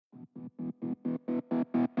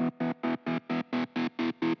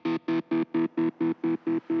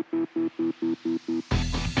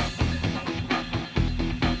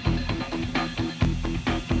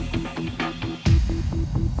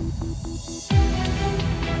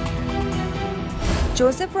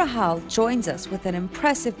Joseph Rahal joins us with an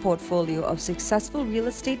impressive portfolio of successful real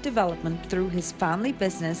estate development through his family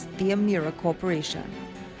business, the Amira Corporation.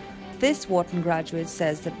 This Wharton graduate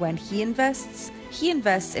says that when he invests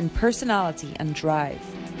in personality and drive.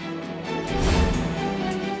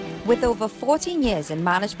 With over 14 years in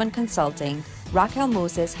management consulting, Raquel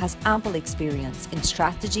Moses has ample experience in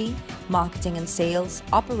strategy, marketing and sales,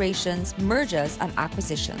 operations, mergers and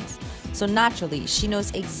acquisitions. So naturally, she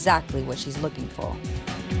knows exactly what she's looking for.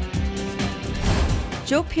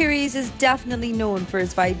 Joe Pires is definitely known for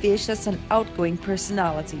his vivacious and outgoing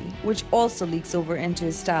personality, which also leaks over into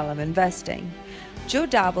his style of investing. Joe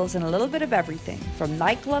dabbles in a little bit of everything, from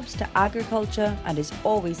nightclubs to agriculture, and is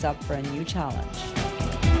always up for a new challenge.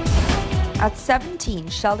 At 17,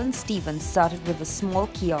 Sheldon Stevens started with a small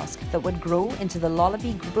kiosk that would grow into the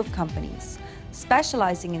Lullaby group of companies.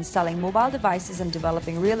 Specializing in selling mobile devices and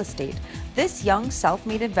developing real estate, this young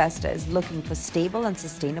self-made investor is looking for stable and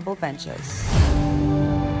sustainable ventures.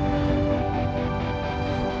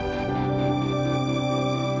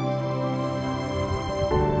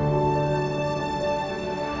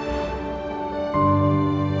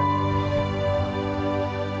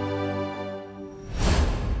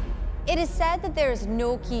 It is said that there is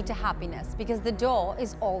no key to happiness because the door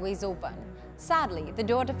is always open. Sadly, the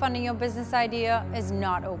door to funding your business idea is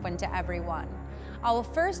not open to everyone. Our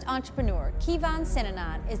first entrepreneur, Kivan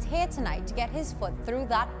Sinanan, is here tonight to get his foot through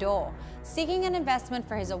that door, seeking an investment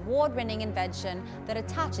for his award-winning invention that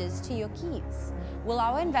attaches to your keys. Will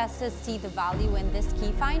our investors see the value in this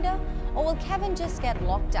key finder, or will Kevin just get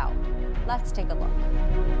locked out? Let's take a look.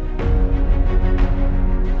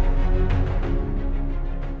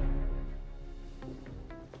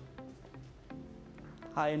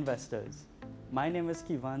 Hi investors, my name is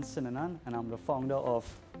Kivan Sinanan and I'm the founder of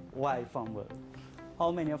Why Fumble.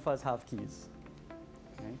 How many of us have keys?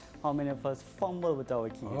 Okay. How many of us fumble with our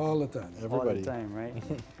keys? All the time, everybody. All the time, right?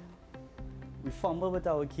 We fumble with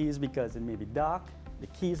our keys because it may be dark, the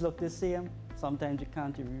keys look the same, sometimes you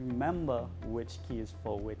can't even remember which key is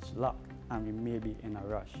for which lock, and we may be in a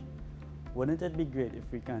rush. Wouldn't it be great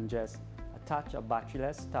if we can just attach a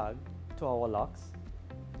batteryless tag to our locks,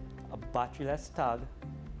 a batteryless tag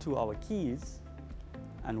to our keys,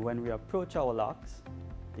 and when we approach our locks,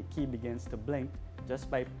 the key begins to blink just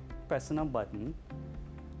by pressing a button,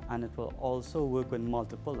 and it will also work with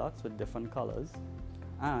multiple locks with different colors,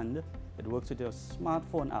 and it works with your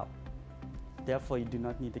smartphone app. Therefore, you do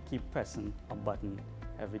not need to keep pressing a button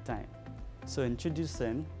every time. So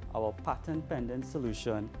introducing our patent pending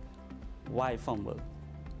solution, Why Fumble.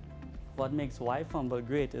 What makes Why Fumble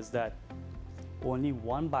great is that only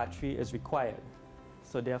one battery is required.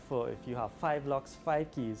 So therefore, if you have 5 locks,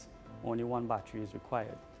 5 keys, only one battery is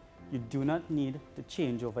required. You do not need to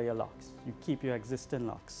change over your locks. You keep your existing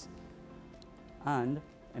locks. And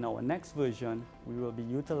in our next version, we will be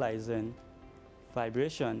utilizing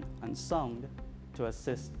vibration and sound to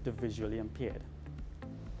assist the visually impaired.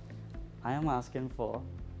 I am asking for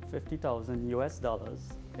 $50,000 US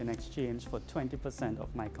in exchange for 20%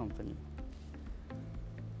 of my company.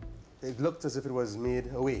 It looked as if it was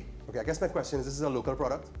made away. Okay, I guess my question is, this is a local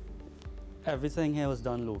product? Everything here was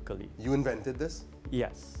done locally. You invented this?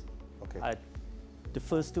 Yes. Okay. The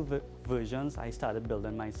first 2 versions I started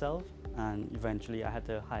building myself, and eventually I had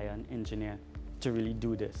to hire an engineer to really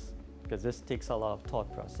do this, because this takes a lot of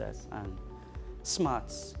thought process and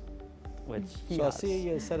smarts, which he has. So I see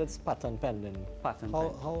you said it's patent pending. Patent how,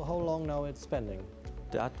 pending. how long now it's pending?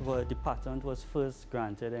 The patent was first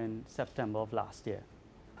granted in September of last year.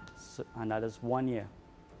 So, and that is 1 year.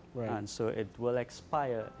 Right. And so it will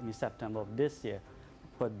expire in September of this year.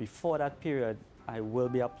 But before that period, I will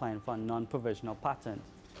be applying for a non-provisional patent,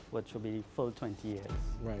 which will be full 20 years.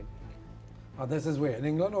 Right. This is where, in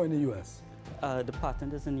England or in the US? The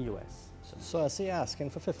patent is in the US. So I see you're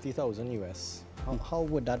asking for 50,000 US. How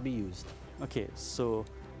would that be used? Okay, so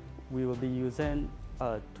we will be using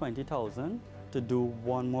 20,000 to do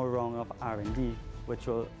one more round of R&D, which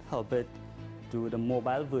will help it do the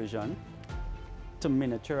mobile version to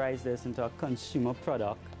miniaturize this into a consumer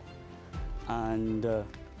product, and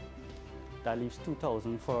that leaves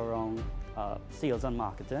 2,000 for around sales and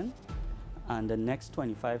marketing, and the next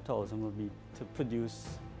 25,000 will be to produce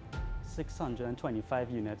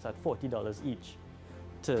 625 units at $40 each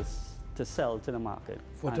to sell to the market.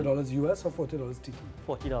 $40 US or $40 TT?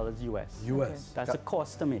 $40 US. US. Okay. That's the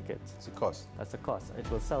cost to make it. It's a cost. That's the cost. It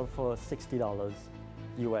will sell for $60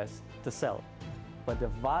 US to sell. But the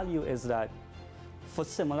value is that for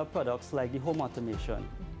similar products like the home automation,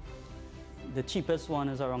 the cheapest one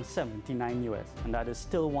is around 79 US, and that is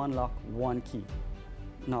still 1 lock, 1 key.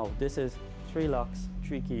 Now, this is 3 locks,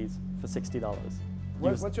 3 keys for $60.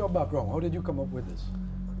 What's your background? How did you come up with this?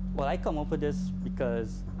 Well, I come up with this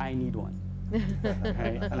because I need one.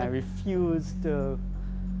 Right? And I refuse to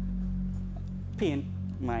paint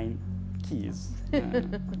my keys.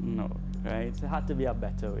 No, right? It had to be a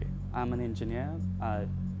better way. I'm an engineer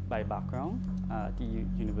by background at the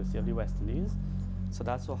University of the West Indies. So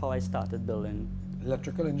that's how I started building.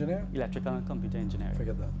 Electrical engineer? Electrical and computer engineering.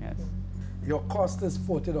 Forget that. Yes. Your cost is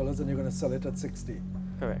 $40 and you're going to sell it at 60.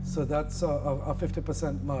 Correct. So that's a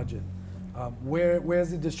 50% margin.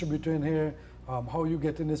 Where's the distributor in here? How are you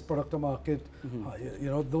getting this product to market? You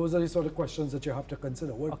know, those are the sort of questions that you have to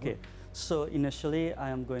consider. Okay. So initially, I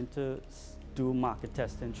am going to do market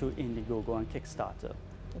testing through Indiegogo and Kickstarter.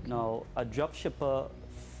 Okay. Now, a drop shipper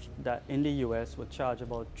that in the US would charge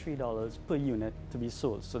about $3 per unit to be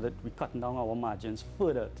sold, so that we're cutting down our margins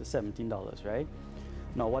further to $17, right?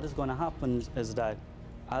 Now, what is going to happen is that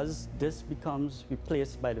as this becomes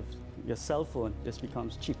replaced by your cell phone, this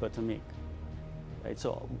becomes cheaper to make. Right?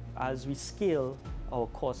 So as we scale, our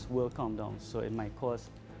costs will come down. So it might cost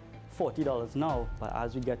 $40 now, but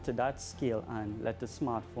as we get to that scale and let the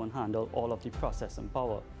smartphone handle all of the processing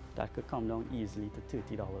power, that could come down easily to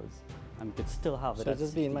 $30. And we could still have it. So is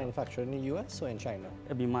this being manufactured in the US or in China?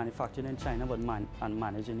 It'll be manufactured in China, but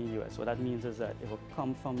managed in the US. What that means is that it will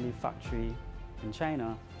come from the factory in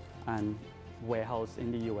China and warehouse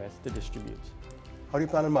in the US to distribute. How do you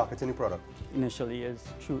plan on marketing your product? Initially is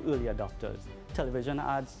through early adopters. Television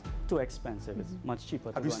ads, too expensive. It's much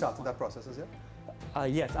cheaper. Have you started that process as yet?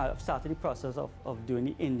 Yes, I've started the process of doing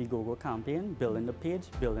the Indiegogo campaign, building the page,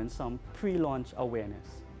 building some pre-launch awareness.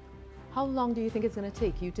 How long do you think it's going to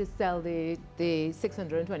take you to sell the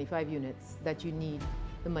 625 units that you need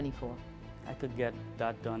the money for? I could get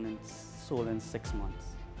that done and sold in 6 months.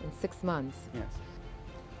 In 6 months? Yes.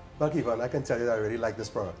 Well, Kevin, I can tell you that I really like this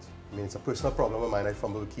product. I mean, it's a personal problem of mine. I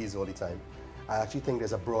fumble with keys all the time. I actually think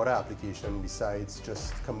there's a broader application besides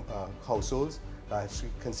just households. I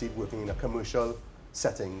actually can see it working in a commercial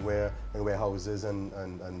setting where in warehouses and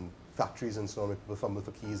factories and so on, people fumble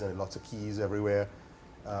for keys and lots of keys everywhere.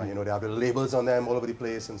 You know, they have the labels on them all over the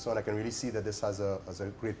place and so on. I can really see that this has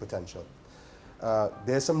a great potential.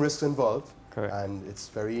 There's some risks involved. Correct. And it's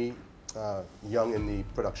very young in the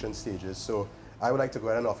production stages. So I would like to go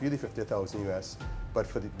ahead and offer you the 50,000 US, but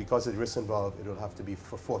because of the risk involved, it will have to be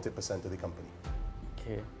for 40% of the company.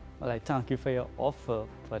 Okay. Well, I thank you for your offer,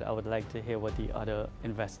 but I would like to hear what the other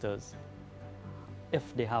investors, if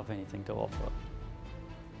they have anything to offer.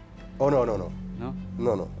 Oh, no. No?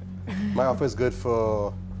 No. My offer is good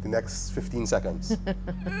for the next 15 seconds.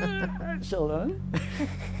 Sheldon?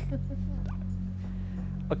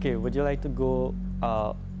 Okay, would you like to go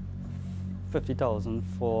 50,000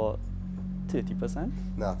 for 30%?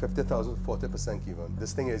 Nah, 50,000, 40%, Kevin.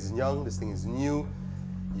 This thing is young, this thing is new.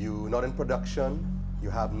 You're not in production. You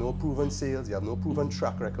have no proven sales. You have no proven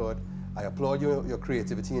track record. I applaud your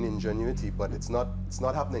creativity and ingenuity, but it's not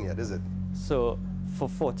happening yet, is it? So for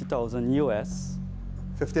 40,000 US.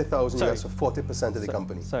 50,000 US for 40% of the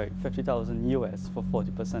company. Sorry, 50,000 US for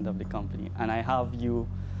 40% of the company. And I have you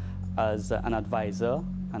as an advisor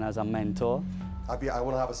and as a mentor. I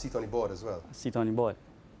want to have a seat on the board as well. A seat on the board?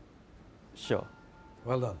 Sure.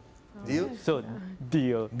 Well done. Deal? So,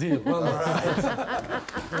 deal. Deal. Well done.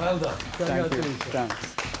 Well done. Congratulations. Thanks.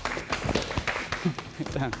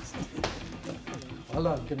 Thanks. Well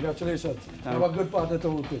done. Congratulations. Have a good partner to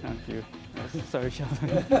work with. Thank you. Sorry,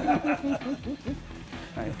 Sheldon.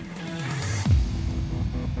 Right.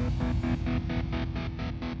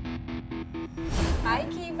 Hi,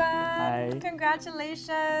 Kevin. Hi. Congratulations.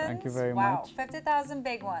 Thank you very much. Wow, 50,000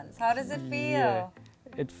 big ones. How does it feel? Yeah.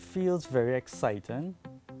 It feels very exciting,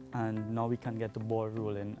 and now we can get the ball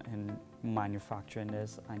rolling in manufacturing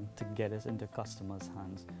this and to get this into customers'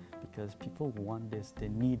 hands, because people want this, they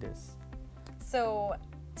need this. So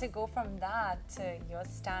to go from that to you're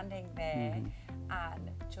standing there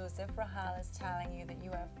and Joseph Rahal is telling you that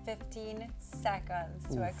you have 15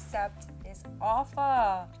 seconds to accept his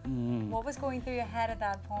offer. What was going through your head at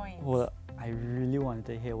that point? Well, I really wanted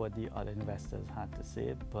to hear what the other investors had to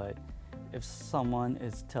say, but if someone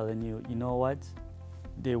is telling you, you know what,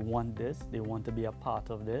 they want this, they want to be a part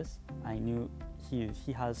of this, I knew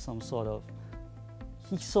he has some sort of,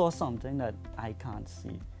 he saw something that I can't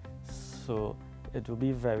see. So it will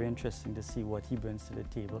be very interesting to see what he brings to the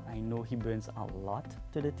table. I know he brings a lot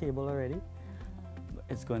to the table already.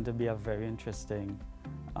 It's going to be a very interesting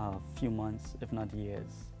few months, if not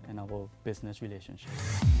years, in our business relationship.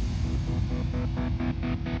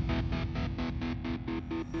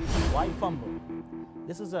 Why fumble?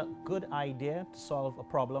 This is a good idea to solve a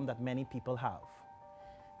problem that many people have.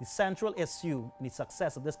 The central issue in the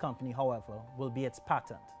success of this company, however, will be its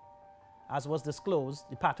patent. As was disclosed,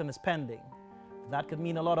 the patent is pending. That could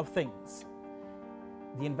mean a lot of things.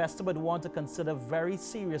 The investor would want to consider very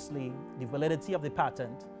seriously the validity of the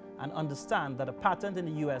patent and understand that a patent in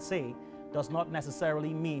the USA does not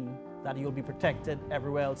necessarily mean that you'll be protected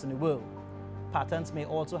everywhere else in the world. Patents may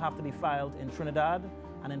also have to be filed in Trinidad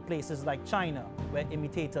and in places like China, where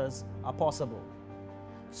imitators are possible.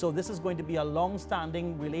 So this is going to be a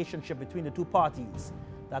long-standing relationship between the two parties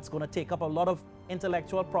that's going to take up a lot of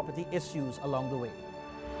intellectual property issues along the way.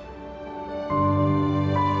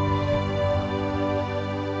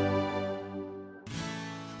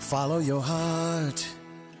 Follow your heart,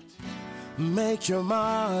 make your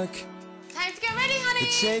mark. Time to get ready, honey.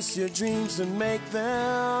 Chase your dreams and make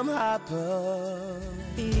them happen.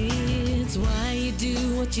 It's why you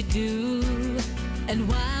do what you do, and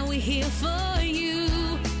why we're here for you,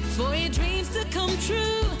 for your dreams to come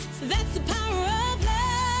true. That's the power of love.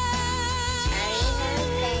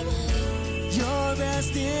 Your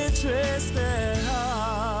best interest at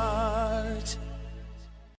heart.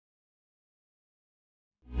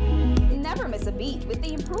 Never miss a beat with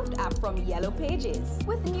the improved app from Yellow Pages.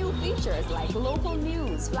 With new features like local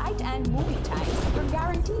news, flight and movie times, you're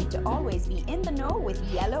guaranteed to always be in the know with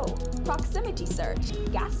Yellow. Proximity search,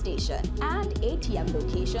 gas station, and ATM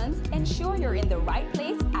locations ensure you're in the right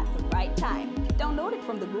place at the right time. Download it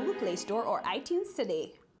from the Google Play Store or iTunes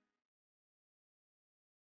today.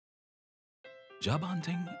 Job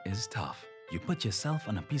hunting is tough. You put yourself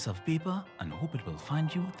on a piece of paper and hope it will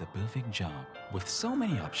find you the perfect job. With so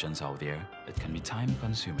many options out there, it can be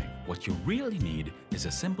time-consuming. What you really need is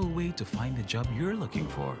a simple way to find the job you're looking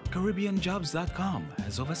for. CaribbeanJobs.com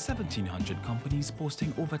has over 1,700 companies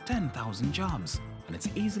posting over 10,000 jobs, and it's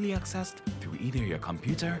easily accessed through either your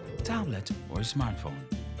computer, tablet, or smartphone.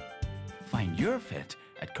 Find your fit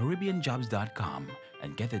at CaribbeanJobs.com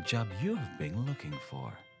and get the job you've been looking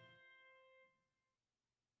for.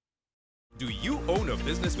 Do you own a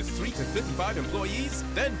business with 3 to 55 employees?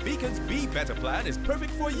 Then Beacon's Be Better plan is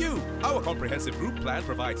perfect for you. Our comprehensive group plan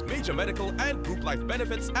provides major medical and group life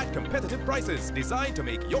benefits at competitive prices, designed to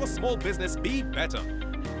make your small business be better.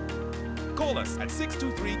 Call us at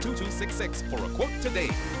 623-2266 for a quote today.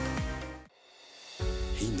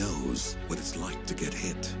 He knows what it's like to get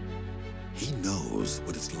hit. He knows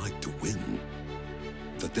what it's like to win.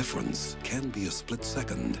 The difference can be a split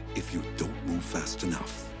second if you don't move fast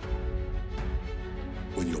enough.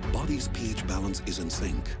 When your body's pH balance is in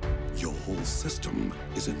sync, your whole system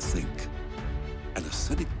is in sync. An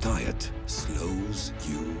acidic diet slows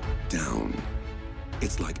you down.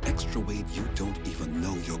 It's like extra weight you don't even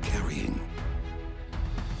know you're carrying.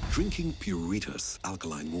 Drinking Puritas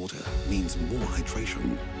alkaline water means more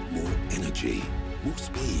hydration, more energy, more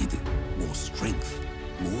speed, more strength,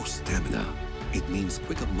 more stamina. It means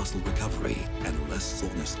quicker muscle recovery and less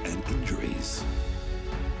soreness and injuries.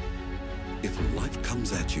 If life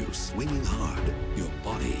comes at you swinging hard, your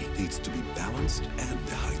body needs to be balanced and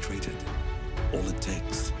hydrated. All it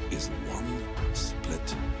takes is one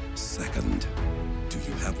split second. Do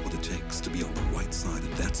you have what it takes to be on the right side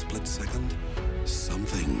of that split second? Some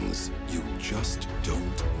things you just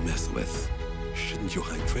don't mess with. Shouldn't your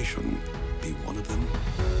hydration be one of them?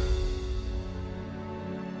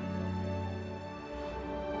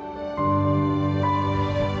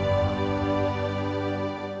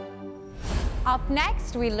 Up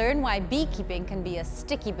next, we learn why beekeeping can be a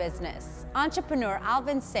sticky business. Entrepreneur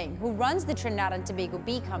Alvin Singh, who runs the Trinidad and Tobago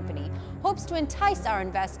Bee Company, hopes to entice our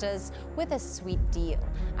investors with a sweet deal.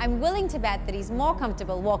 I'm willing to bet that he's more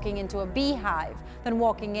comfortable walking into a beehive than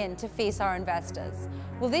walking in to face our investors.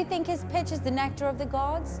 Will they think his pitch is the nectar of the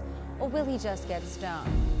gods, or will he just get stung?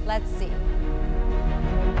 Let's see.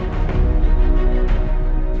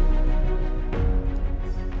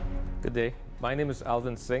 Good day. My name is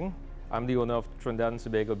Alvin Singh. I'm the owner of Trinidad and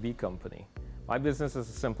Tobago Bee Company. My business is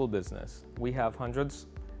a simple business. We have hundreds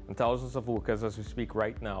and thousands of workers as we speak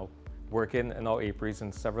right now, working in our apiaries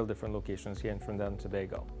in several different locations here in Trinidad and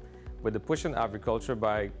Tobago. With the push in agriculture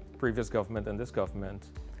by previous government and this government,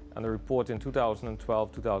 and a report in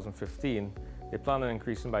 2012-2015, they plan on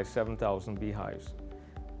increasing by 7,000 beehives.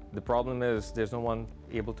 The problem is there's no one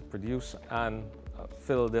able to produce and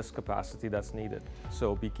fill this capacity that's needed.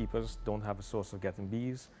 So beekeepers don't have a source of getting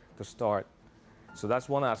bees to start. So that's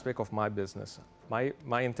one aspect of my business.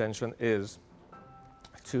 My intention is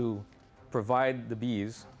to provide the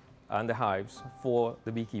bees and the hives for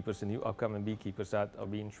the beekeepers, the new upcoming beekeepers that are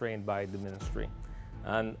being trained by the ministry.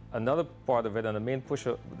 And another part of it, and the main push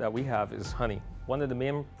that we have, is honey. One of the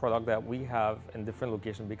main products that we have in different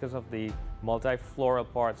locations, because of the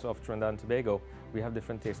multifloral parts of Trinidad and Tobago, We have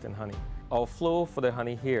different taste in honey. Our flow for the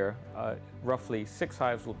honey here, roughly 6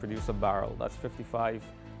 hives will produce a barrel. That's 55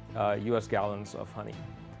 US gallons of honey.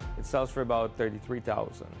 It sells for about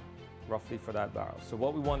 33,000, roughly for that barrel. So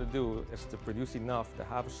what we want to do is to produce enough to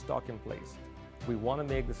have a stock in place. We want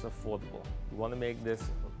to make this affordable. We want to make this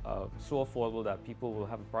so affordable that people will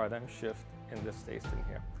have a paradigm shift in this tasting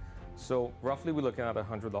here. So roughly we're looking at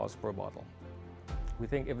 $100 per bottle. We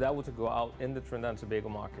think if that were to go out in the Trinidad and Tobago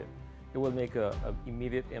market, it will make an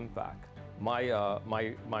immediate impact.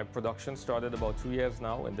 My production started about 2 years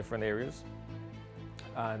now in different areas,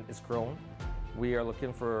 and it's grown. We are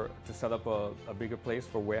looking to set up a bigger place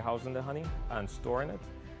for warehousing the honey and storing it.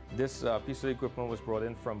 This piece of equipment was brought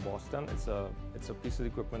in from Boston. It's a piece of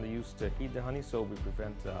equipment they use to heat the honey so we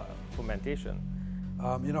prevent fermentation.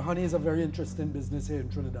 You know, honey is a very interesting business here in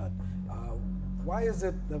Trinidad. Why is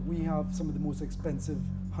it that we have some of the most expensive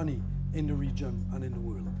honey in the region and in the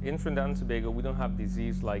world? In Trinidad and Tobago, we don't have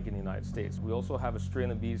disease like in the United States. We also have a strain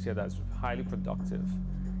of bees here that's highly productive.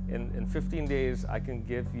 In 15 days, I can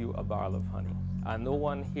give you a barrel of honey. And no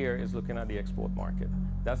one here is looking at the export market.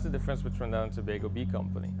 That's the difference with Trinidad and Tobago Bee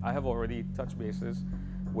Company. I have already touched bases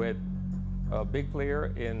with a big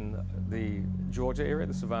player in the Georgia area,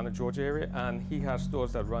 the Savannah, Georgia area, and he has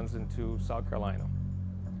stores that runs into South Carolina.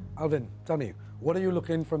 Alvin, tell me, what are you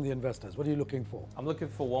looking from the investors? What are you looking for? I'm looking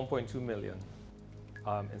for 1.2 million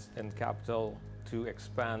in capital to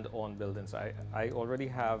expand on buildings. I already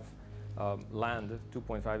have land,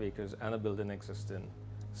 2.5 acres, and a building existing.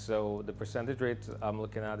 So the percentage rate I'm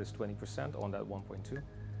looking at is 20% on that 1.2.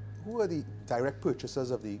 Who are the direct purchasers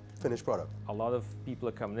of the finished product? A lot of people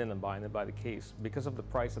are coming in and buying it by the case. Because of the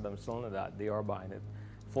price that I'm selling it at, they are buying it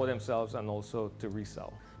for themselves and also to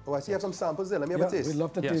resell. Oh, I see you have some samples there. Let me have a taste. We'd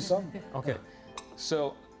love to taste some. Okay.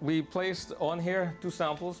 So we placed on here 2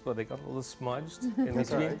 samples, but they got a little smudged in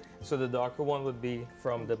between. Right. So the darker one would be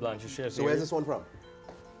from the Blanchisseuse. So where's this one from?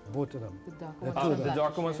 Both of them. The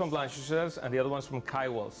darker one's from Blanchisseuse and the other one's from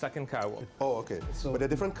Kaiwell, second Kaiwell. Oh, okay. So, but they're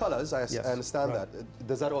different colors, I understand that.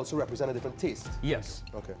 Does that also represent a different taste? Yes.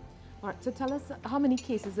 Okay. All right, so tell us, how many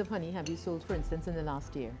cases of honey have you sold, for instance, in the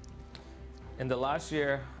last year? In the last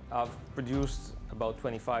year, I've produced about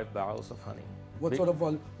 25 barrels of honey. What sort of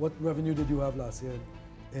what revenue did you have last year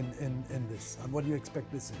in this, and what do you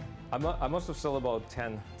expect this year? I must have sold about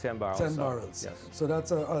 10 barrels. 10 barrels. Yes. So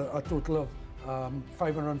that's a total of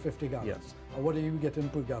 550 gallons. Yes. What are you getting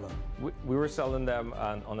per gallon? We were selling them,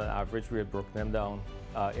 and on an average, we had broken them down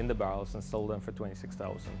in the barrels and sold them for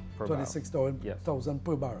 26,000 per barrel. 26,000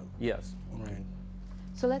 per barrel. Yes. Right.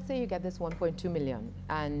 So let's say you get this 1.2 million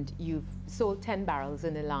and you've sold 10 barrels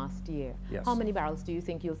in the last year. Yes. How many barrels do you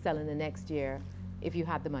think you'll sell in the next year if you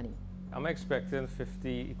had the money? I'm expecting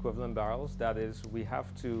 50 equivalent barrels. That is, we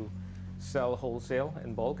have to sell wholesale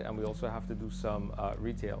in bulk, and we also have to do some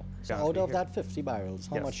retail. So out of that 50 barrels,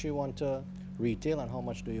 how Yes. much you want to retail and how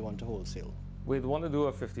much do you want to wholesale? We'd want to do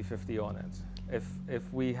a 50-50 on it.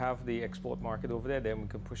 If we have the export market over there, then we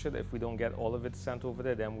can push it. If we don't get all of it sent over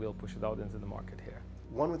there, then we'll push it out into the market here.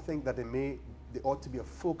 One would think that there ought to be a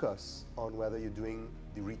focus on whether you're doing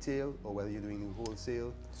the retail or whether you're doing the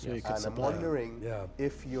wholesale. So you can and I'm supply. wondering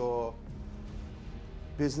if your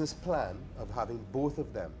business plan of having both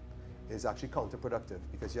of them is actually counterproductive,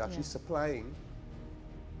 because you're actually supplying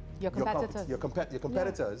your competitors, your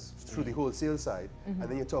competitors through the wholesale side, and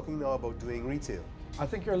then you're talking now about doing retail. I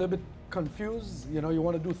think you're a little bit confused. You know, you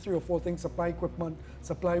want to do 3 or 4 things: supply equipment,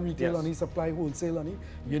 supply retail honey, supply wholesale honey.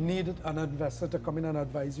 You need an investor to come in and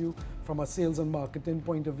advise you from a sales and marketing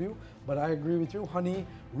point of view. But I agree with you. Honey,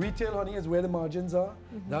 retail honey is where the margins are.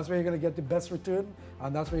 That's where you're going to get the best return,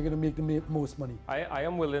 and that's where you're going to make the most money. I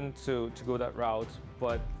am willing to go that route,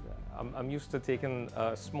 but I'm used to taking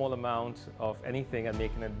a small amount of anything and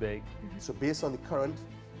making it big. So based on the current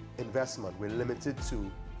investment, we're limited to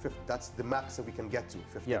 50, that's the max that we can get to,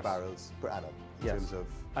 50 barrels per annum in terms of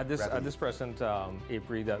at this present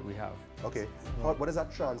apiary that we have. Okay. What does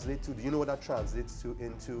that translate to? Do you know what that translates to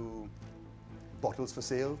into bottles for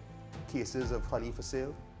sale, cases of honey for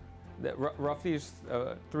sale? Roughly is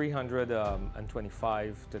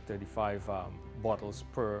 325 to 35 bottles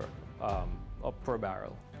per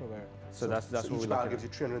barrel. So that's what each we're barrel looking gives you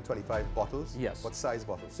 325 bottles? Yes. What size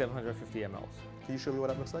bottles? 750 mLs. Can you show me what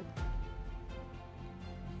that looks like?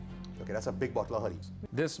 Okay, that's a big bottle of honey.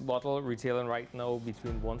 This bottle retailing right now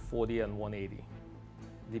between 140 and 180.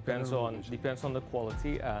 Depends on the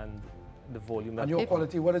quality and the volume. And your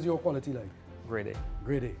quality, what is your quality like? Grade A.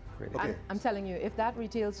 Grade A. Grade A. Okay. I'm telling you, if that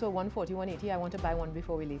retails for 140, 180, I want to buy one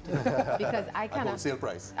before we leave today. Because I cannot. Wholesale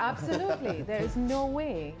price. Absolutely. There is no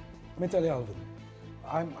way. Let me tell you, Alvin,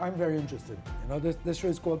 I'm very interested. You know, this show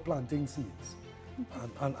is called Planting Seeds.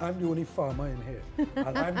 And I'm the only farmer in here.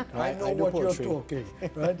 And I know what you're talking,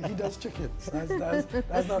 right? He does chickens.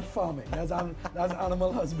 That's not farming. That's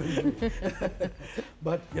animal husbandry.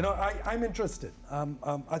 But, you know, I'm interested.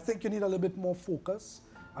 I think you need a little bit more focus.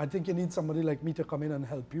 I think you need somebody like me to come in and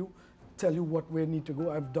help you, tell you what we need to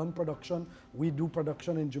go. I've done production. We do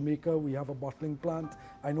production in Jamaica. We have a bottling plant.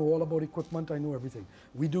 I know all about equipment. I know everything.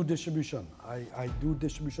 We do distribution. I do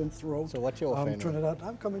distribution throughout. So what's your offer? Trinidad.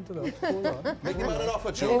 I'm coming to that. Hold on. Make the man an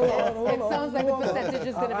offer, Joe. Hold on. It sounds like the percentage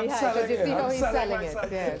is going to be high because you see how he's selling it.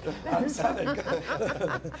 Yes. I'm selling.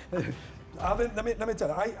 Alvin, let me tell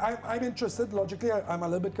you, I'm interested. Logically, I'm a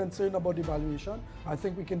little bit concerned about the valuation. I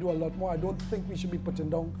think we can do a lot more. I don't think we should be putting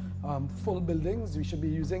down full buildings. We should be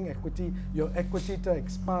using equity, your equity to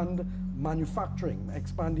expand manufacturing,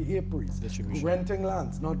 expand the apiaries, renting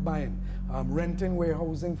lands, not buying, renting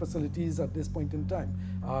warehousing facilities at this point in time.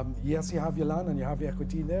 Yes, you have your land and you have your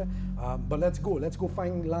equity there, but let's go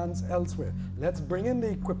find lands elsewhere. Let's bring in the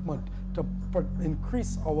equipment to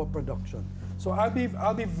increase our production. So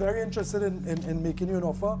I'll be very interested in making you an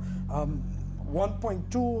offer.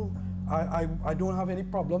 1.2, I don't have any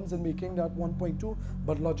problems in making that 1.2,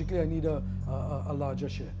 but logically I need a larger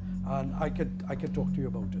share, and I could talk to you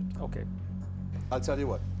about it. Okay, I'll tell you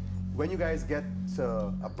what. When you guys get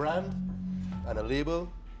a brand and a label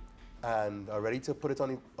and are ready to put it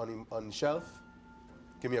on the shelf,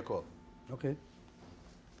 give me a call. Okay.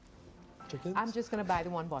 Chickens? I'm just going to buy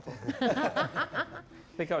the one bottle. I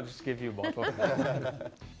think I'll just give you a bottle. I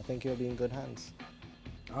think you'll be in good hands.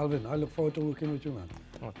 Alvin, I look forward to working with you, man.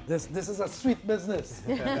 Okay. This is a sweet business.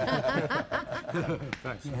 Thanks,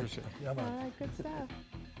 appreciate it. Yeah, man. All right, good stuff.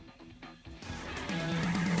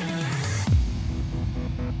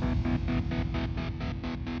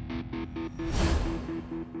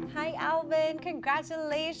 Hi, Alvin.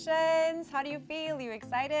 Congratulations. How do you feel? You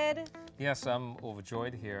excited? Yes, I'm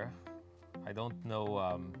overjoyed here. I don't know,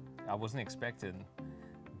 I wasn't expecting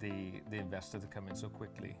the investor to come in so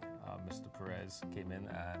quickly. Mr. Perez came in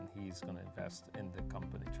and he's going to invest in the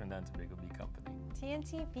company, Trinidad and Tobago Bee Company.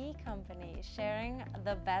 T&T Bee Company, sharing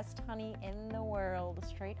the best honey in the world,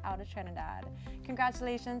 straight out of Trinidad.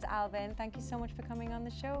 Congratulations, Alvin. Thank you so much for coming on the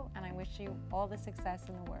show, and I wish you all the success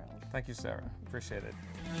in the world. Thank you, Sarah. Appreciate it.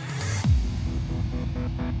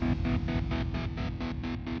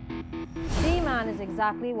 D-Man is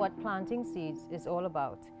exactly what planting seeds is all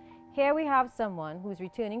about. Here we have someone who's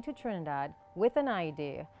returning to Trinidad with an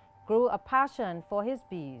idea, grew a passion for his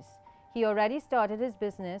bees. He already started his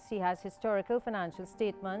business, he has historical financial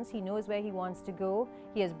statements, he knows where he wants to go,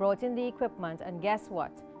 he has brought in the equipment, and guess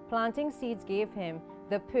what? Planting seeds gave him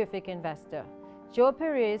the perfect investor. Joe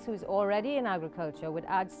Perez, who's already in agriculture, would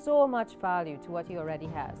add so much value to what he already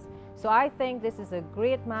has. So I think this is a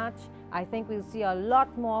great match. I think we'll see a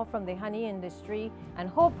lot more from the honey industry, and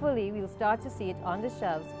hopefully we'll start to see it on the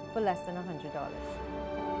shelves for less than $100.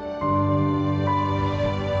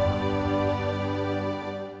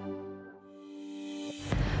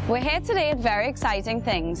 We're here today at Very Exciting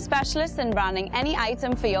Things, specialists in branding any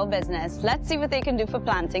item for your business. Let's see what they can do for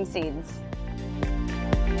planting seeds.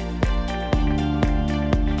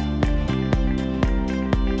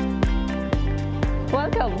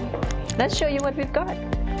 Welcome. Let's show you what we've got.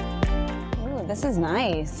 Ooh, this is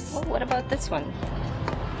nice. Well, what about this one?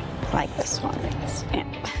 Like this one. Yeah.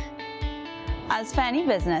 As for any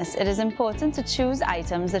business, it is important to choose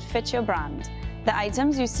items that fit your brand. The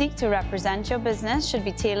items you seek to represent your business should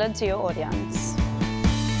be tailored to your audience.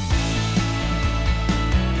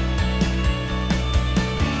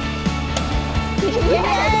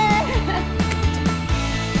 Yeah!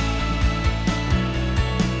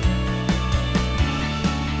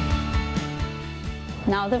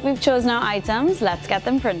 Now that we've chosen our items, let's get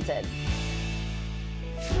them printed.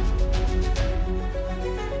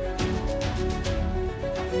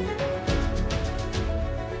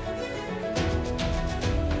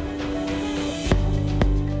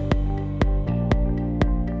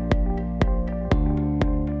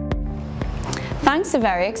 Thanks to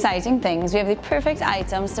Very Exciting Things, we have the perfect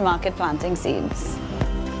items to market planting seeds.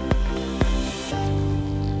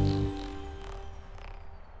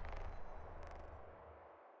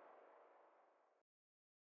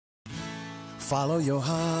 Follow your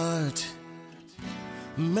heart,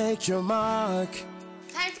 make your mark.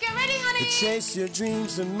 Time to get ready, honey. Chase your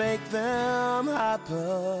dreams and make them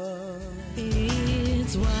happen.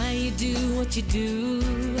 It's why you do what you do,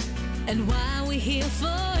 and why we're here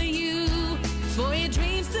for you, for your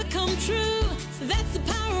dreams to come true. That's the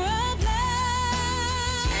power of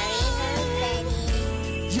love.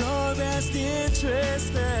 Your best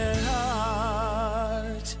interest at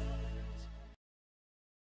heart.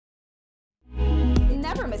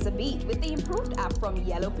 beat with the improved app from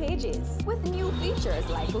Yellow Pages. With new features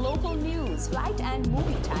like local news, flight and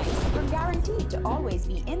movie times, you're guaranteed to always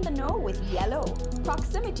be in the know with Yellow.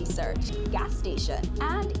 Proximity search, gas station,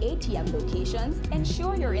 and ATM locations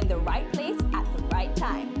ensure you're in the right place at the right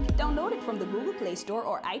time. Download it from the Google Play Store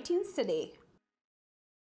or iTunes today.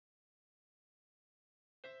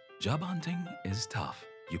 Job hunting is tough.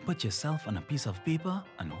 You put yourself on a piece of paper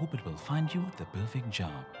and hope it will find you the perfect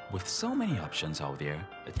job. With so many options out there,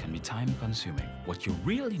 it can be time-consuming. What you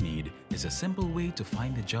really need is a simple way to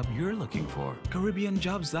find the job you're looking for.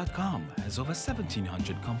 CaribbeanJobs.com has over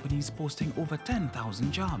 1,700 companies posting over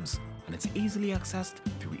 10,000 jobs, and it's easily accessed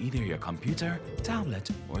through either your computer, tablet,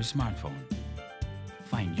 or smartphone.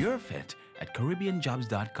 Find your fit at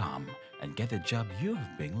CaribbeanJobs.com and get the job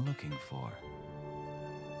you've been looking for.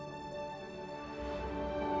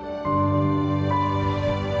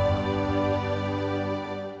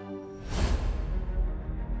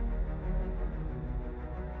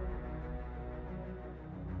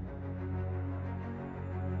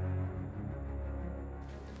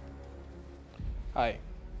 Hi,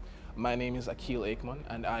 my name is Akil Aikman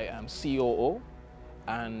and I am COO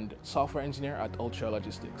and software engineer at Ultra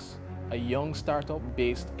Logistics, a young startup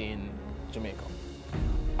based in Jamaica.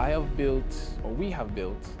 We have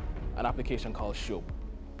built an application called Show.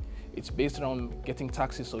 It's based around getting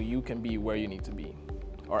taxis so you can be where you need to be.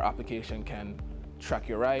 Our application can track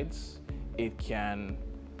your rides, it can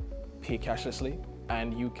pay cashlessly,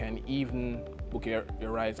 and you can even book your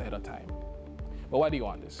rides ahead of time. But why do you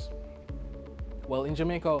want this? Well, in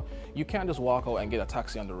Jamaica, you can't just walk out and get a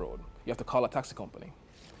taxi on the road. You have to call a taxi company.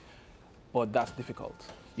 But that's difficult.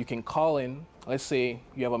 You can call in, let's say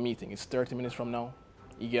you have a meeting, it's 30 minutes from now,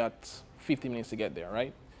 you got 50 minutes to get there,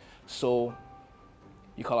 right? So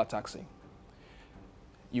you call a taxi.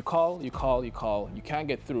 You call, you can't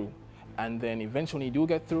get through, and then eventually you do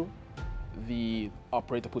get through, the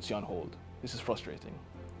operator puts you on hold. This is frustrating.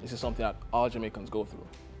 This is something that all Jamaicans go through.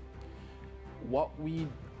 What we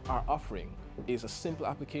are offering is a simple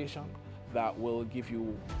application that will give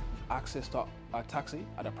you access to a taxi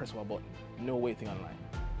at the press of a button, no waiting online.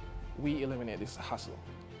 We eliminate this hassle,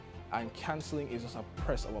 and canceling is just a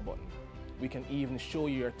press of a button. We can even show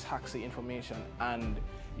you your taxi information and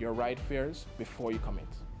your ride fares before you commit.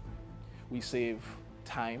 We save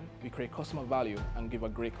time, we create customer value, and give a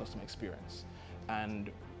great customer experience.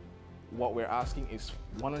 And what we're asking is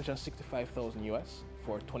 $165,000 US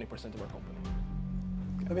for 20% of our company.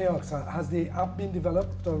 Let me ask, has the app been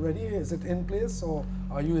developed already? Is it in place, or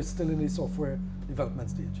are you still in the software development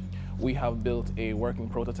stage? We have built a working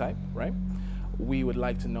prototype, right? We would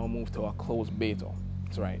like to now move to a closed beta,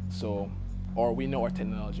 right? Or we know our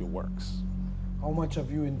technology works. How much have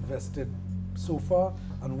you invested so far,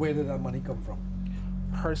 and where did that money come from?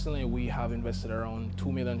 Personally, we have invested around 2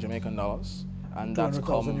 million Jamaican dollars, and that's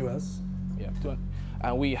come 200,000 US. Yeah,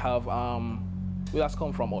 and we have that's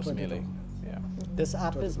come from us mainly. This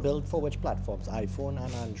app is built for which platforms, iPhone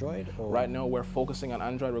and Android? Or? Right now we're focusing on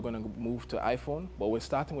Android. We're going to move to iPhone, but we're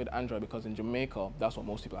starting with Android because in Jamaica, that's what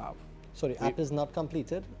most people have. So the app is not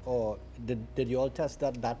completed, or did you all test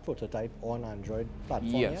that prototype on Android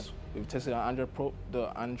platform Yes, yet? we've tested on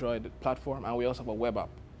the Android platform, and we also have a web app.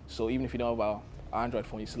 So even if you don't have an Android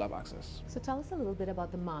phone, you still have access. So tell us a little bit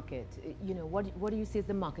about the market. You know, what do you see as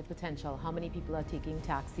the market potential? How many people are taking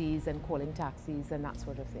taxis and calling taxis and that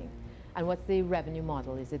sort of thing? And what's the revenue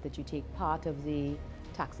model? Is it that you take part of the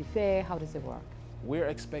taxi fare? How does it work? We're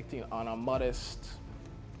expecting on a modest,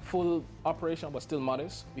 full operation, but still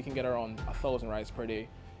modest, we can get around 1,000 rides per day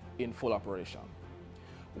in full operation.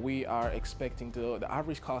 We are expecting the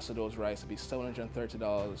average cost of those rides to be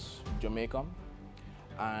 $730 Jamaican,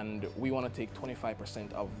 and we want to take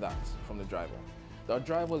 25% of that from the driver. The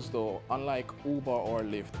drivers, though, unlike Uber or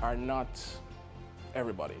Lyft, are not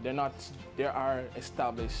everybody. There are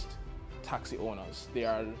established taxi owners. They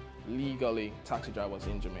are legally taxi drivers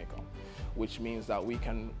in Jamaica, which means that we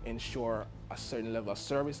can ensure a certain level of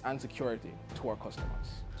service and security to our customers.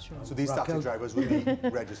 Sure. So these taxi drivers will be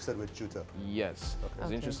registered with JUTA? Yes. Okay.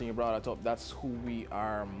 It's interesting you brought that up. That's who we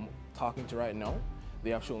are talking to right now.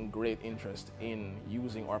 They have shown great interest in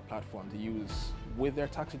using our platform to use with their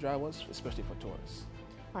taxi drivers, especially for tourists.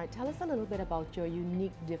 All right, tell us a little bit about your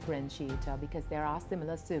unique differentiator, because there are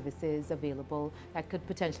similar services available that could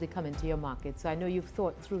potentially come into your market. So I know you've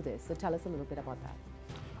thought through this, so tell us a little bit about that.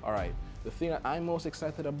 All right, the thing that I'm most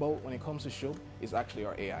excited about when it comes to Show is actually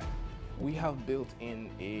our AI. We have built in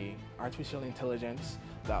a artificial intelligence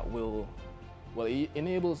that it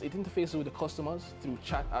interfaces with the customers through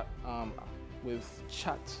chat, with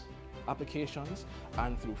chat applications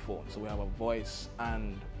and through phone. So we have a voice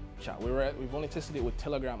and chat. We've only tested it with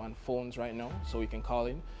Telegram and phones right now, so we can call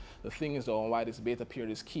in. The thing is though, why this beta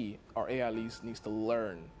period is key, our AI at least needs to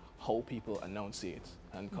learn how people enunciate.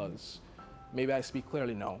 And because maybe I speak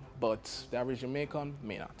clearly now, but the average Jamaican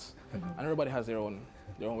may not. And everybody has their own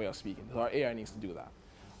way of speaking. So our AI needs to do that.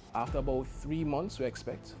 After about 3 months, we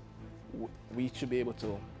expect, we should be able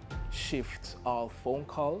to shift all phone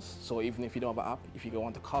calls. So even if you don't have an app, if you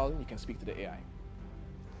want to call in, you can speak to the AI.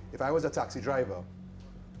 If I was a taxi driver,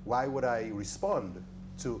 why would I respond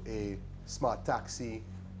to a smart taxi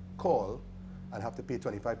call and have to pay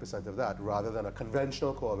 25% of that rather than a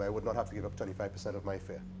conventional call where I would not have to give up 25% of my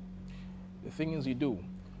fare? The thing is, you do.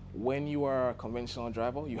 When you are a conventional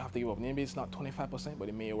driver, you have to give up. Maybe it's not 25%, but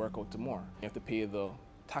it may work out to more. You have to pay the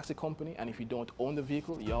taxi company, and if you don't own the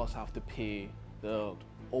vehicle, you also have to pay the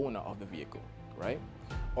owner of the vehicle, right?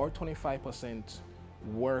 Or 25%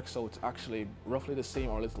 works out actually roughly the same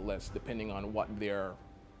or a little less, depending on what their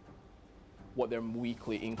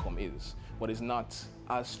weekly income is. But it's not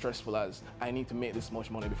as stressful as, I need to make this much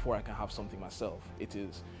money before I can have something myself. It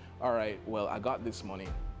is, all right, well, I got this money,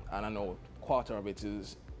 and I know a quarter of it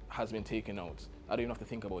has been taken out. I don't even have to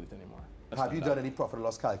think about it anymore. Have you done any profit and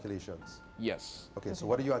loss calculations? Yes. Okay, so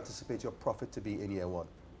what do you anticipate your profit to be in year one,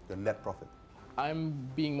 your net profit? I'm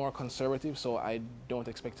being more conservative, so I don't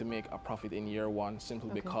expect to make a profit in year one simply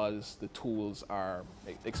because the tools are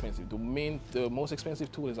expensive. The most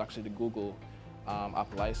expensive tool is actually the Google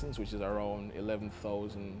app license, which is around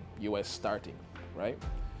 11,000 US starting, right?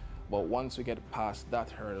 But once we get past that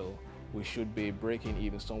hurdle, we should be breaking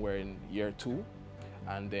even somewhere in year 2,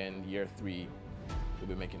 and then year 3, we'll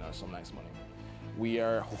be making some nice money. We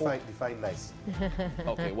are define nice.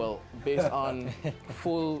 Okay, well, based on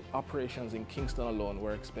full operations in Kingston alone,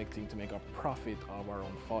 we're expecting to make a profit of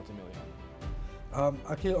around 40 million.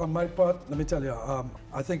 Akil, on my part, let me tell you,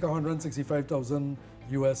 I think 165,000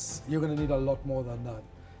 US, you're going to need a lot more than that.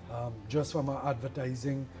 Just from our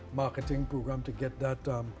advertising, marketing program to get that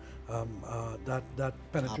that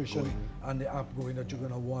penetration and the app going that you're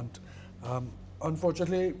going to want.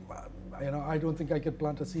 Unfortunately, I don't think I could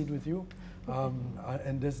plant a seed with you.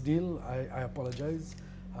 In this deal, I apologize.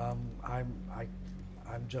 I'm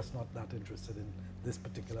just not that interested in this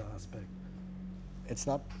particular aspect. It's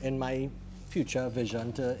not in my future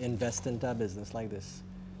vision to invest into a business like this.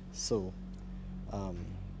 So,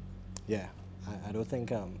 yeah, I don't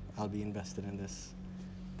think I'll be invested in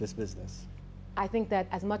this business. I think that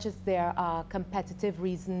as much as there are competitive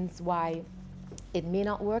reasons why it may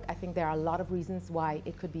not work, I think there are a lot of reasons why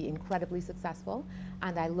it could be incredibly successful,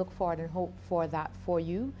 and I look forward and hope for that for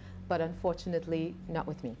you, but unfortunately not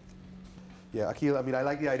with me. Yeah, Akil, I mean, I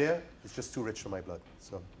like the idea. It's just too rich for my blood,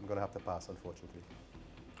 so I'm going to have to pass, unfortunately.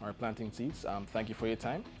 All right, planting seeds. Thank you for your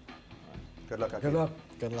time. Good luck, Akil. Good luck.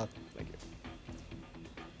 Good luck. Thank you.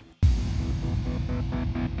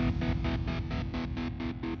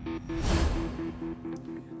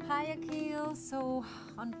 Hi Akil, so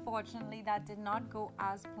unfortunately that did not go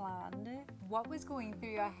as planned. What was going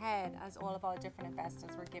through your head as all of our different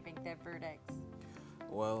investors were giving their verdicts?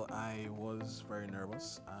 Well, I was very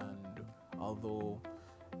nervous, and although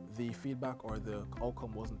the feedback or the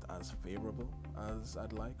outcome wasn't as favorable as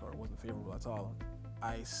I'd like, or wasn't favorable at all,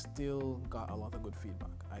 I still got a lot of good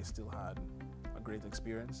feedback. I still had a great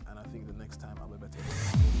experience, and I think the next time I'll be better.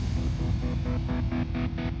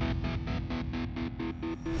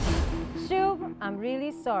 Shub, I'm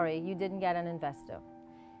really sorry you didn't get an investor.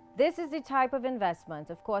 This is the type of investment,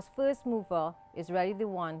 of course, first mover is really the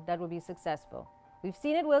one that will be successful. We've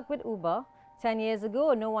seen it work with Uber. 10 years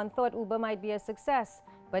ago, no one thought Uber might be a success.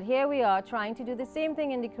 But here we are trying to do the same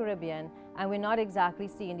thing in the Caribbean, and we're not exactly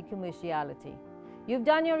seeing the commerciality. You've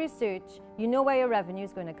done your research, you know where your revenue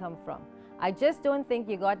is going to come from. I just don't think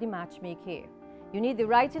you got the matchmake here. You need the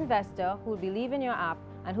right investor who will believe in your app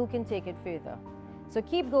and who can take it further. So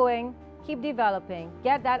keep going, keep developing,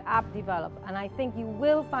 get that app developed, and I think you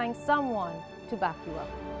will find someone to back you up.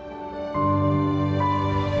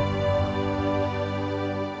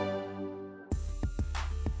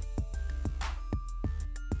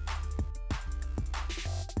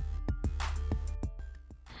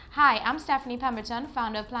 Hi, I'm Stephanie Pemberton,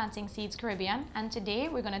 founder of Planting Seeds Caribbean, and today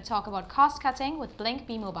we're going to talk about cost cutting with Blink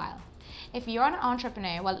B Mobile. If you're an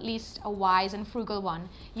entrepreneur, well, at least a wise and frugal one,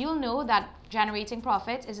 you'll know that generating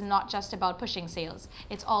profit is not just about pushing sales,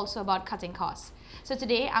 it's also about cutting costs. So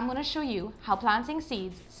today I'm going to show you how Planting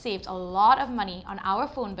Seeds saved a lot of money on our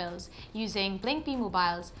phone bills using Blink B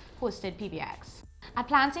Mobile's hosted PBX. At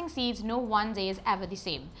Planting Seeds, no one day is ever the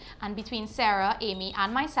same. And between Sarah, Amy,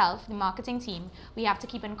 and myself, the marketing team, we have to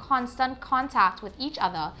keep in constant contact with each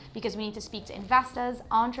other because we need to speak to investors,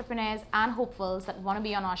 entrepreneurs, and hopefuls that want to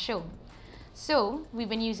be on our show. So we've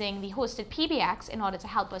been using the hosted PBX in order to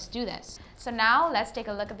help us do this. So now let's take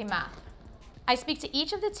a look at the math. I speak to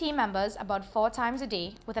each of the team members about 4 times a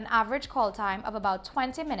day with an average call time of about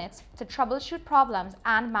 20 minutes to troubleshoot problems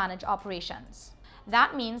and manage operations.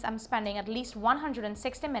 That means I'm spending at least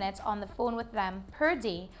 160 minutes on the phone with them per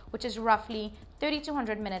day, which is roughly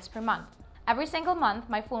 3,200 minutes per month. Every single month,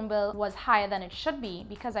 my phone bill was higher than it should be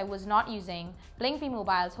because I was not using Blink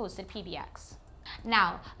Mobile's hosted PBX.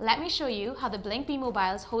 Now, let me show you how the Blink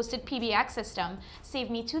Mobile's hosted PBX system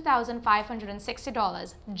saved me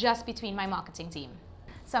 $2,560 just between my marketing team.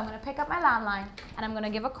 So I'm going to pick up my landline and I'm going to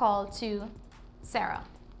give a call to Sarah.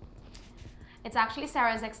 It's actually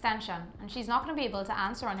Sarah's extension, and she's not going to be able to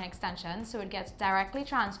answer on her extension, so it gets directly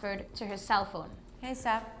transferred to her cell phone. Hey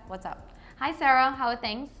Steph, what's up? Hi Sarah, how are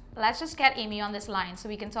things? Let's just get Amy on this line so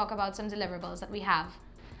we can talk about some deliverables that we have.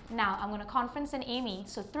 Now, I'm going to conference in Amy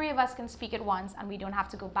so 3 of us can speak at once and we don't have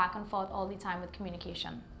to go back and forth all the time with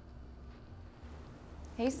communication.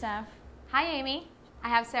 Hey Steph. Hi Amy. I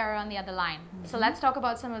have Sarah on the other line. So let's talk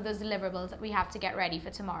about some of those deliverables that we have to get ready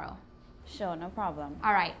for tomorrow. Sure, no problem.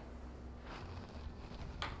 All right.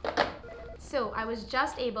 So I was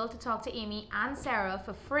just able to talk to Amy and Sarah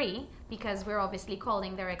for free because we're obviously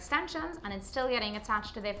calling their extensions and it's still getting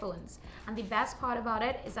attached to their phones. And the best part about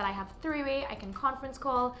it is that I have 3-way, I can conference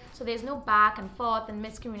call, so there's no back and forth and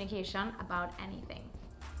miscommunication about anything.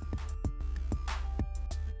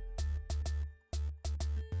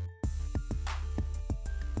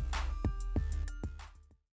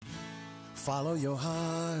 Follow your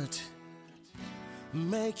heart,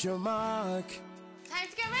 make your mark. Time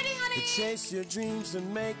to get ready, honey! Chase your dreams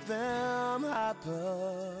and make them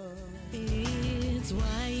happen. It's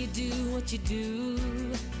why you do what you do,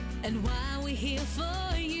 and why we're here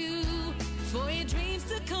for you, for your dreams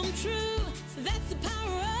to come true. That's the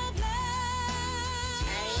power of love.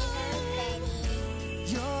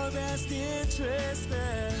 Your best interest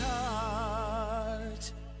at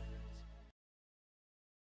heart.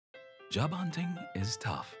 Job hunting is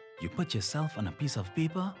tough. You put yourself on a piece of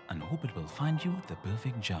paper and hope it will find you the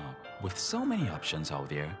perfect job. With so many options out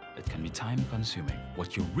there, it can be time-consuming.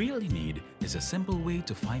 What you really need is a simple way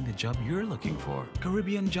to find the job you're looking for.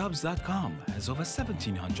 CaribbeanJobs.com has over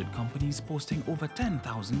 1,700 companies posting over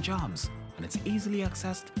 10,000 jobs, and it's easily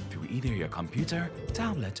accessed through either your computer,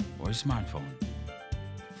 tablet, or smartphone.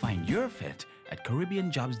 Find your fit at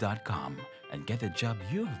CaribbeanJobs.com and get the job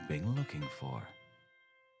you've been looking for.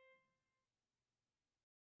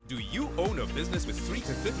 Do you own a business with 3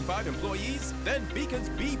 to 55 employees? Then Beacon's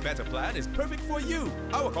Be Better plan is perfect for you.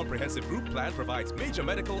 Our comprehensive group plan provides major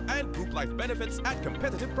medical and group life benefits at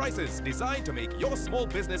competitive prices, designed to make your small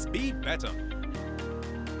business be better.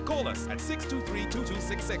 Call us at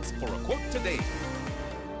 623-2266 for a quote today.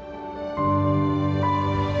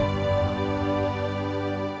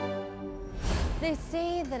 They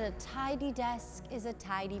say that a tidy desk is a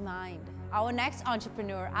tidy mind. Our next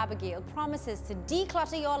entrepreneur, Abigail, promises to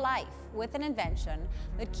declutter your life with an invention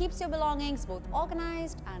that keeps your belongings both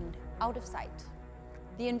organized and out of sight.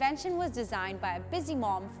 The invention was designed by a busy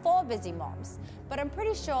mom for busy moms, but I'm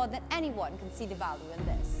pretty sure that anyone can see the value in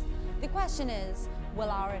this. The question is, will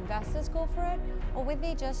our investors go for it, or will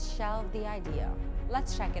they just shelve the idea?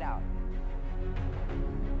 Let's check it out.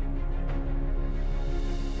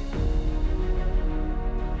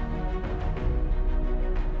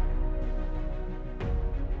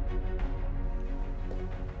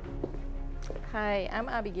 Hi, I'm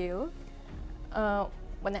Abigail.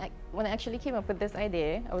 When I actually came up with this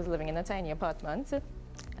idea, I was living in a tiny apartment, and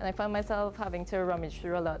I found myself having to rummage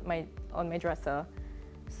through a lot on my dresser.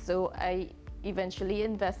 So I eventually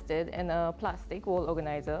invested in a plastic wall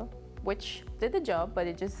organizer, which did the job, but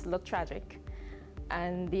it just looked tragic.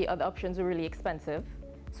 And the other options were really expensive,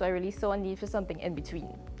 so I really saw a need for something in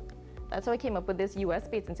between. That's how I came up with this US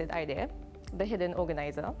patented idea, the hidden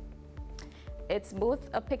organizer. It's both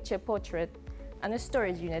a picture portrait and a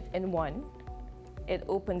storage unit in one. It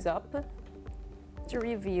opens up to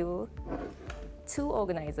reveal 2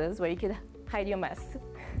 organizers where you could hide your mess.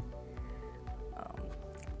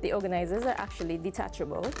 The organizers are actually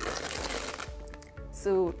detachable,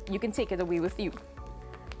 so you can take it away with you.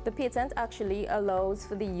 The patent actually allows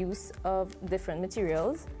for the use of different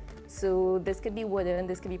materials. So this could be wooden,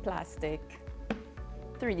 this could be plastic.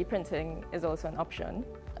 3D printing is also an option.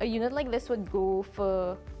 A unit like this would go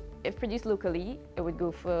for, if produced locally, it would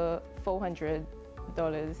go for $400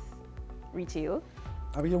 retail.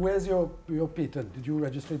 I mean, where's your patent? Did you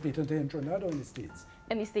register a patent here in Trinidad or in the States?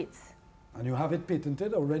 In the States. And you have it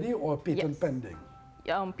patented already or patent pending?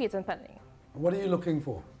 Patent pending. What are you looking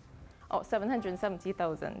for? Oh,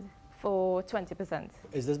 770,000 for 20%.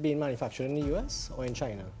 Is this being manufactured in the US or in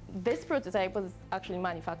China? This prototype was actually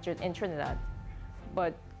manufactured in Trinidad,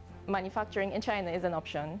 but manufacturing in China is an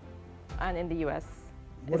option, and in the US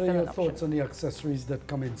What are your thoughts on the accessories that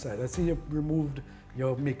come inside? I see you removed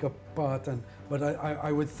your makeup part, but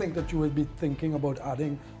I would think that you would be thinking about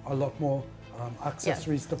adding a lot more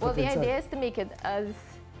accessories to put inside. Well, the idea is to make it as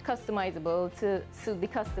customizable to suit the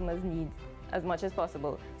customer's needs as much as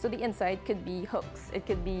possible. So the inside could be hooks, it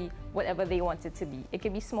could be whatever they want it to be. It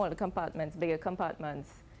could be smaller compartments, bigger compartments.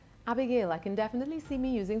 Abigail, I can definitely see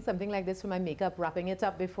me using something like this for my makeup, wrapping it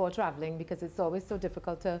up before traveling because it's always so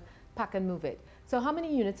difficult to pack and move it. So how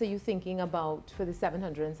many units are you thinking about for the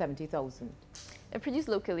 770,000? If produced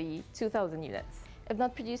locally, 2,000 units. If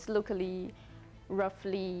not produced locally,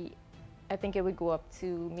 roughly, I think it would go up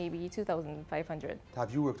to maybe 2,500.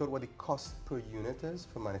 Have you worked out what the cost per unit is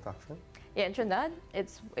for manufacturing? Yeah, in Trinidad,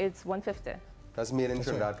 it's 150. That's made in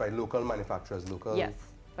Trinidad by local manufacturers, local? Yes,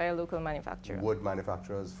 by a local manufacturer. Wood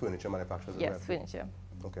manufacturers, furniture manufacturers? Yes, furniture.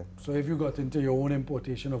 Okay. So if you got into your own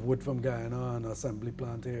importation of wood from Guyana and assembly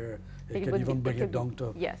plant here, it could even bring it down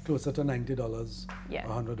to closer to $90,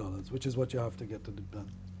 $100, which is what you have to get to done.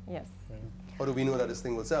 Yes. How do we know that this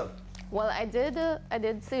thing will sell? Well, I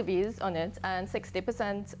did surveys on it, and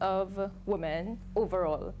 60% of women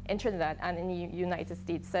overall in Trinidad and in the United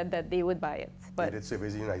States said that they would buy it. But you did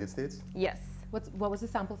surveys in the United States? Yes. What was the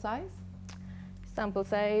sample size? Sample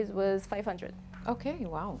size was 500. Okay,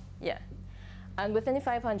 wow. Yeah. And within the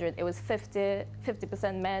 500, it was 50%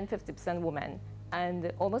 men, 50% women.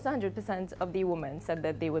 And almost 100% of the women said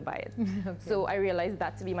that they would buy it. Okay. So I realized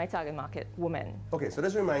that to be my target market, women. Okay, so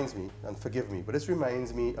this reminds me, and forgive me, but this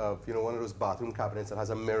reminds me of, you know, one of those bathroom cabinets that has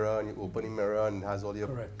a mirror, and you open the mirror and it has all your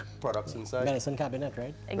products inside. Medicine cabinet,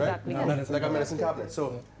 right? Exactly. Right? It's like a medicine cabinet.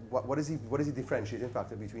 So what is the differentiating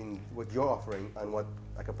factor between what you're offering and what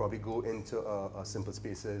I could probably go into a Simple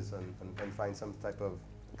Spaces and find some type of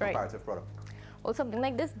comparative product? Well, something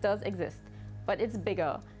like this does exist, but it's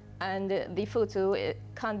bigger. And the photo, it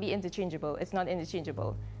can't be interchangeable. It's not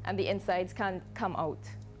interchangeable. And the insides can't come out.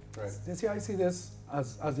 Right. You see, I see this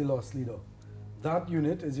as a loss leader. That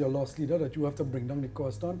unit is your loss leader that you have to bring down the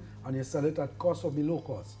cost on, and you sell it at cost or below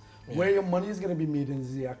cost. Yeah. Where your money is going to be made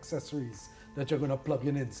is the accessories that you're going to plug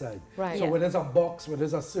in inside. Right. So whether it's a box, whether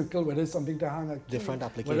it's a circle, whether it's something to hang a key, different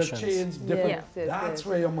applications, whether chains, different. That's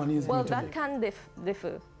where your money is going to be. Well, that can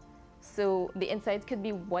differ. So the insides could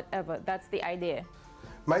be whatever. That's the idea.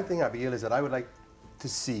 My thing, Abigail, is that I would like to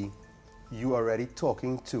see you already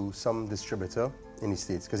talking to some distributor in the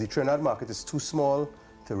States, because the Trinidad market is too small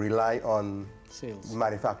to rely on sales,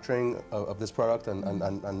 manufacturing of this product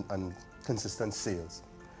and consistent sales.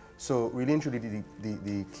 So really and truly,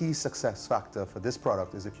 the key success factor for this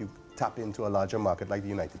product is if you tap into a larger market like the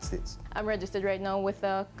United States. I'm registered right now with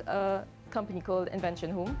a company called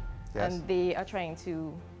Invention Home, and they are trying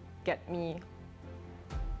to get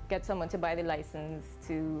someone to buy the license,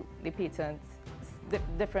 to the patent,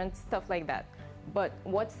 different stuff like that. But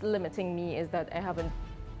what's limiting me is that I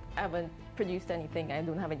haven't produced anything. I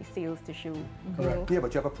don't have any sales to show. Correct. Yeah,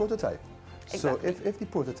 but you have a prototype. Exactly. So if the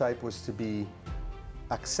prototype was to be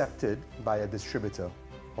accepted by a distributor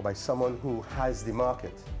or by someone who has the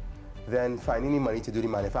market, then finding the money to do the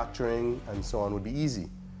manufacturing and so on would be easy.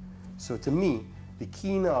 So to me, the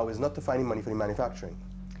key now is not to find the money for the manufacturing.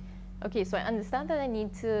 Okay, so I understand that I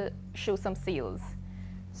need to show some sales.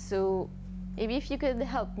 So maybe if you could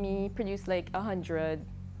help me produce like 100,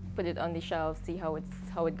 put it on the shelf, see how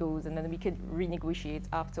it goes, and then we could renegotiate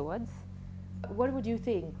afterwards. What would you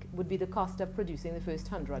think would be the cost of producing the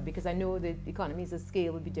first 100? Because I know the economies of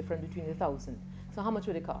scale would be different between the 1,000. So how much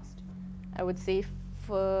would it cost? I would say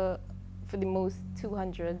for the most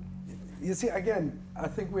 200. You see, again, I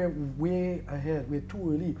think we're way ahead. We're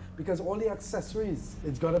too early because all the accessories,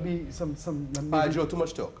 it's got to be some. Joe, too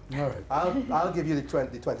much talk. All right. I'll give you the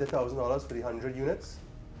 $20,000 for the 100 units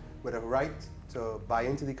with a right to buy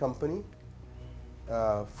into the company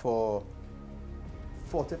for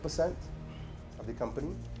 40% of the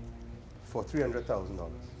company for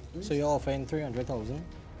 $300,000. So you're offering $300,000?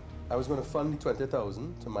 I was going to fund the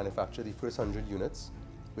 $20,000 to manufacture the first 100 units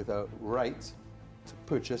with a right to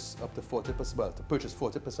purchase up to 40%, well, to purchase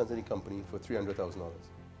 40% of the company for $300,000.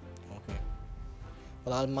 Okay.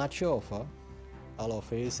 Well, I'll match your offer. I'll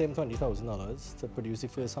offer you the same $20,000 to produce the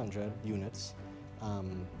first 100 units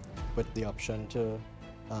with the option to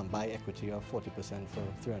buy equity of 40%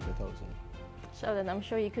 for $300,000. Sheldon, I'm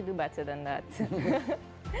sure you could do better than that.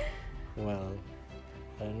 Well,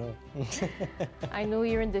 I don't know. I know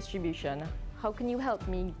you're in distribution. How can you help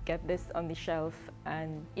me get this on the shelf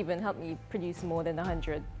and even help me produce more than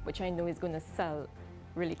 100, which I know is going to sell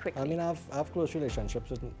really quickly? I mean, I've close relationships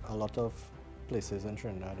with a lot of places in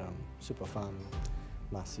Trinidad, Superfarm,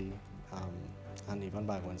 Massey, and even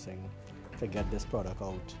Bag One Sing, to get this product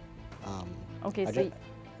out. Okay,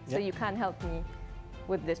 so you can help me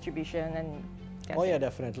with distribution and Oh yeah,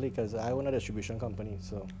 definitely, because I own a distribution company,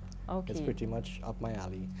 so okay. It's pretty much up my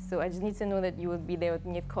alley. So I just need to know that you will be there with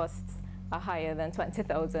me if costs are higher than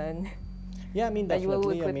 20,000. Yeah, I mean, that you will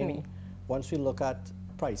definitely. work I with mean, me. once we look at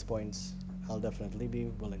price points, I'll definitely be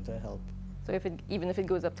willing to help. So even if it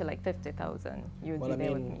goes up to like 50,000, you would be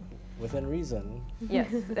there with me. Within reason.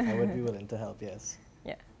 Yes. I would be willing to help. Yes.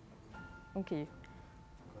 Yeah. Okay.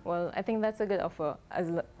 Well, I think that's a good offer.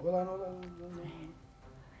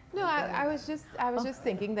 No, I was just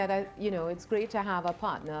thinking that it's great to have a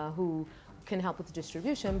partner who can help with the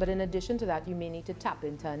distribution, but in addition to that, you may need to tap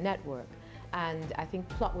into a network. And I think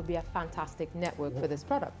Plot would be a fantastic network for this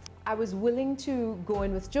product. I was willing to go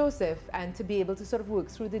in with Joseph and to be able to sort of work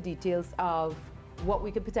through the details of what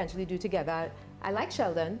we could potentially do together. I like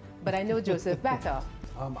Sheldon, but I know Joseph better.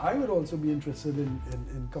 I would also be interested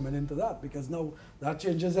in coming into that, because now that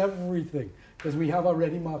changes everything, because we have a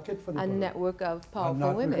ready market for the product. Network of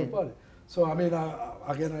powerful women. So I mean,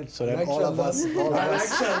 again, I like Sheldon. I like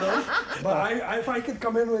Sheldon, but if I could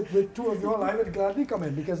come in with two of you all, I would gladly come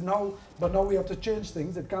in, because now we have to change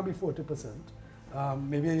things. It can't be 40%,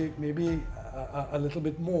 maybe a little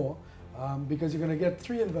bit more, because you're going to get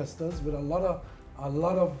 3 investors with a lot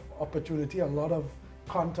of opportunity, a lot of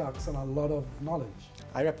contacts, and a lot of knowledge.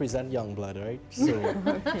 I represent young blood, right? So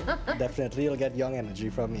definitely you'll get young energy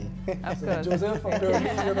from me. So Joseph,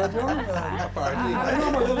 apparently you're not young. Apparently. I know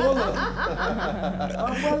I'm a little older.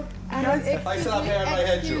 Well, guys, I still have hair on my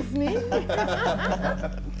head, Joe. Excuse me.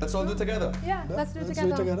 Let's all do it together. Yeah, let's do it together.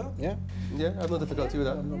 Do it together? Yeah. Yeah, I have no difficulty with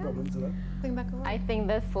that. I have no problem with that. Bring back I think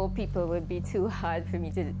that 4 people would be too hard for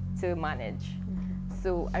me to manage.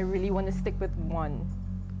 So I really want to stick with 1.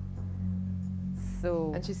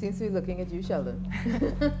 So, and she seems to be looking at you, Sheldon.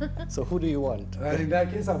 So who do you want? In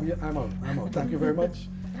that case, I'm out. I'm out. Thank you very much.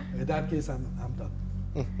 In that case, I'm done.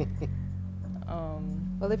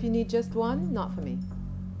 Well, if you need just 1, not for me.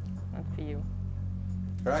 Not for you.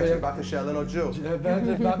 All right, so back to Sheldon or Joe. Back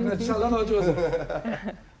to Sheldon or Joseph.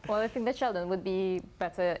 Well, I think that Sheldon would be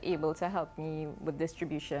better able to help me with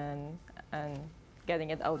distribution and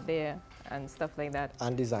getting it out there and stuff like that.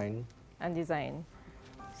 And design. And design.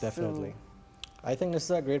 Definitely. So, I think this is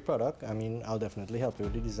a great product. I mean, I'll definitely help you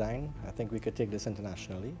with the design. I think we could take this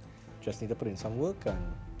internationally. Just need to put in some work, and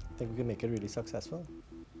I think we can make it really successful.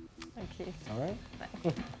 Okay. All right?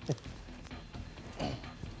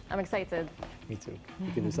 I'm excited. Me too.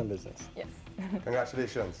 We can do some business. Yes.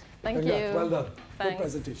 Congratulations. Thank you. Well done. Thanks. Good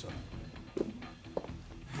presentation.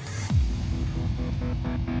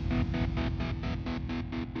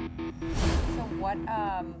 So what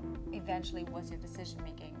eventually was your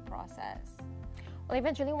decision-making process? Well, I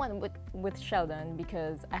eventually went with Sheldon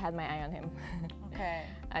because I had my eye on him. Okay.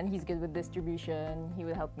 And he's good with distribution. He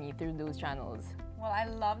will help me through those channels. Well, I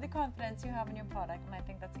love the confidence you have in your product, and I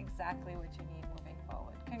think that's exactly what you need moving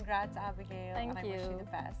forward. Congrats, Abigail. Thank and you. I wish you the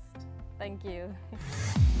best. Thank you.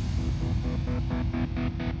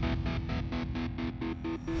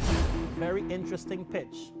 Very interesting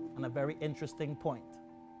pitch and a very interesting point.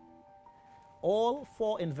 All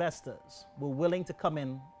 4 investors were willing to come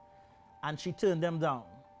in, and she turned them down.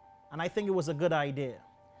 And I think it was a good idea.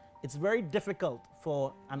 It's very difficult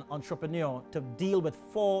for an entrepreneur to deal with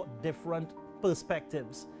 4 different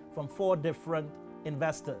perspectives from 4 different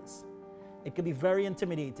investors. It can be very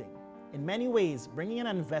intimidating. In many ways, bringing an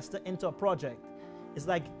investor into a project is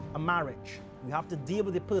like a marriage. You have to deal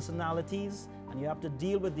with the personalities, and you have to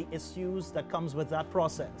deal with the issues that comes with that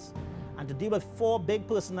process. And to deal with 4 big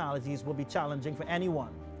personalities will be challenging for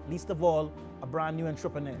anyone, least of all, a brand new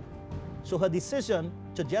entrepreneur. So her decision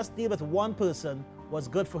to just deal with 1 person was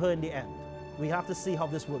good for her in the end. We have to see how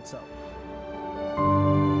this works out.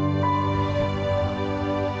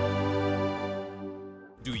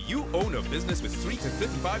 Do you own a business with 3 to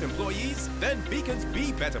 55 employees? Then Beacon's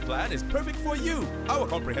Be Better plan is perfect for you. Our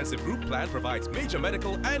comprehensive group plan provides major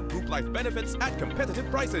medical and group life benefits at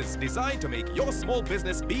competitive prices, designed to make your small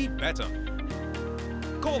business be better.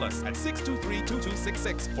 Call us at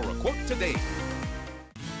 623-2266 for a quote today.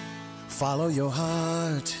 Follow your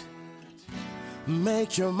heart,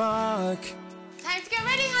 make your mark. Time to get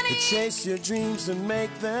ready, honey. To chase your dreams and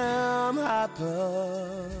make them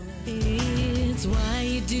happen. It's why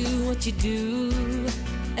you do what you do,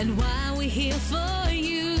 and why we're here for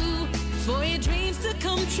you, for your dreams to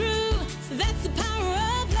come true. That's the power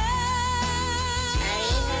of love.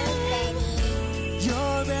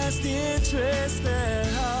 Your best interest at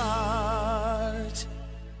heart.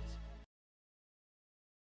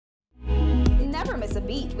 Never miss a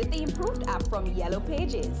beat with the improved app from Yellow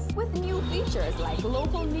Pages. With new features like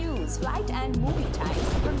local news, flight and movie times,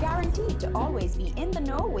 you're guaranteed to always be in the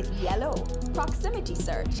know with Yellow. Proximity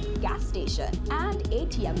search, gas station, and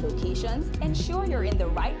ATM locations ensure you're in the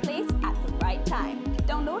right place at the right time.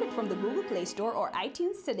 Download it from the Google Play Store or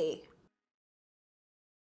iTunes today.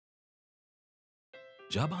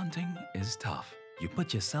 Job hunting is tough. You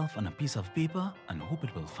put yourself on a piece of paper and hope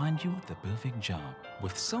it will find you the perfect job.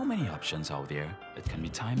 With so many options out there, it can be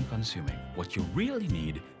time-consuming. What you really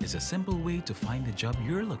need is a simple way to find the job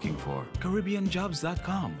you're looking for.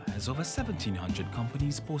 CaribbeanJobs.com has over 1,700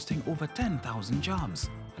 companies posting over 10,000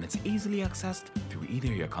 jobs, and it's easily accessed through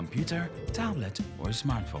either your computer, tablet, or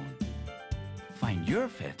smartphone. Find your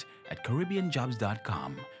fit at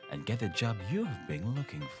CaribbeanJobs.com and get the job you've been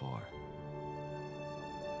looking for.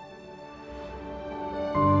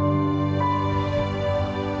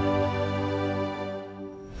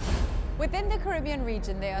 Within the Caribbean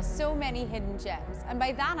region, there are so many hidden gems, and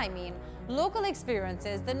by that I mean local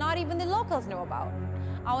experiences that not even the locals know about.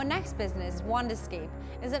 Our next business, Wonderscape,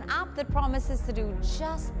 is an app that promises to do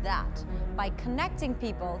just that by connecting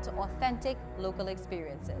people to authentic local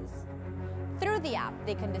experiences. Through the app,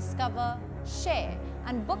 they can discover, share,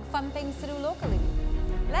 and book fun things to do locally.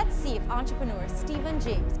 Let's see if entrepreneur Stephen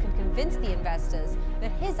James can convince the investors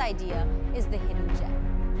that his idea is the hidden gem.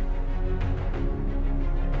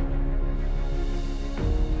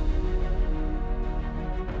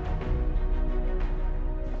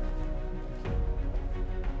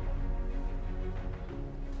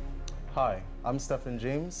 Hi, I'm Stephen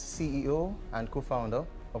James, CEO and co-founder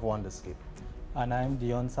of Wonderscape. And I'm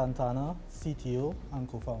Dion Santana, CTO and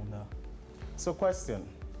co-founder. So question,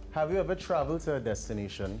 have you ever traveled to a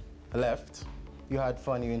destination, left, you had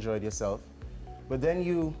fun, you enjoyed yourself, but then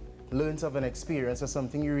you learned of an experience or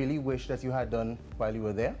something you really wish that you had done while you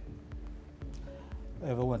were there?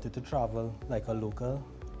 Ever wanted to travel like a local?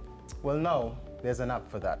 Well, now there's an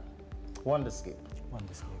app for that, Wonderscape.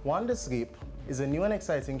 Wonderscape is a new and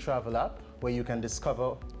exciting travel app where you can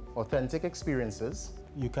discover authentic experiences.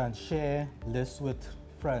 You can share lists with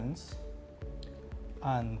friends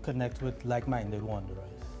and connect with like-minded wanderers.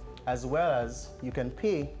 As well as you can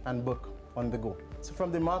pay and book on the go. So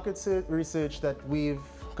from the market research that we've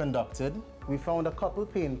conducted, we found a couple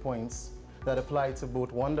pain points that apply to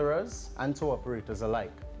both wanderers and tour operators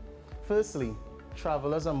alike. Firstly,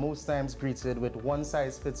 travelers are most times greeted with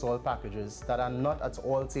one-size-fits-all packages that are not at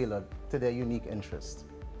all tailored to their unique interest.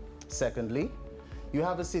 Secondly, you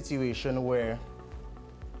have a situation where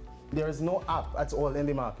there is no app at all in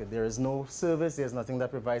the market. There is no service, there's nothing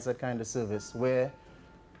that provides that kind of service, where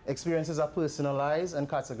experiences are personalized and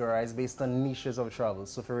categorized based on niches of travel.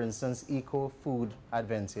 So for instance, eco, food,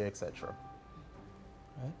 adventure, etc.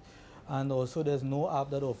 Right? And also there's no app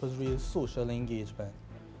that offers real social engagement,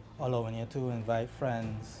 allowing you to invite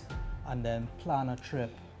friends and then plan a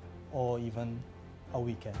trip or even a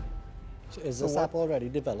weekend. So is this app already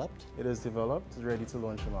developed? It is developed, ready to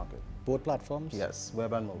launch the market. Both platforms? Yes,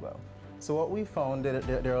 web and mobile. So what we found,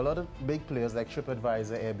 there are a lot of big players like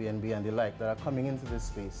TripAdvisor, Airbnb and the like that are coming into this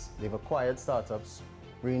space. They've acquired startups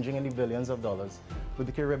ranging in the billions of dollars, but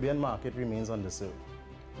the Caribbean market remains underserved.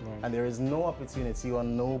 Right. And there is no opportunity or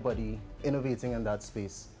nobody innovating in that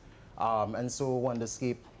space. And so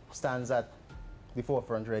Wonderscape stands at the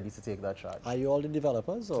forefront ready to take that charge. Are you all the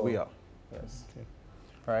developers? Or? We are, yes. Okay.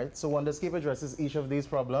 All right, so Wonderscape addresses each of these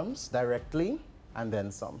problems directly and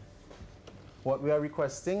then some. What we are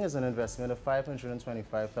requesting is an investment of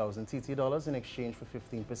 525,000 TT dollars in exchange for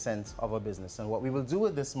 15% of our business. And what we will do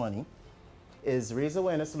with this money is raise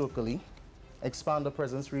awareness locally, expand our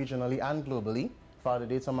presence regionally and globally, for the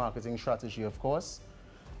data marketing strategy, of course,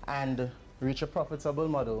 and reach a profitable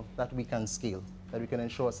model that we can scale, that we can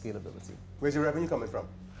ensure scalability. Where's your revenue coming from?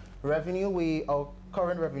 Revenue, our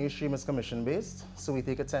current revenue stream is commission-based, so we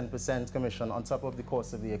take a 10% commission on top of the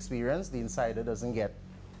cost of the experience. The insider doesn't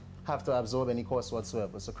have to absorb any cost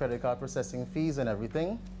whatsoever. So credit card processing fees and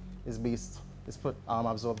everything is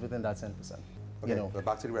absorbed within that 10%. Okay, but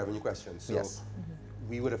back to the revenue question. So yes.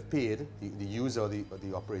 We would have paid, the user, the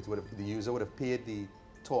operator, the user would have paid the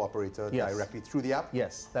tour operator directly through the app?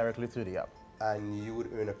 Yes, directly through the app. And you would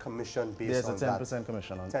earn a commission based on that? There's a 10%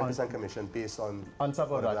 commission. 10% commission based on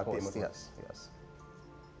top of that cost, payment. yes.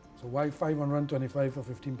 So why 525 for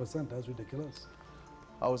 15%? That's ridiculous.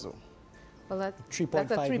 Also. Well, that's a $3.5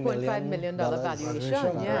 $3.5 million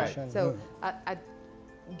valuation. Yeah. Right. So,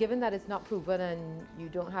 given that it's not proven and you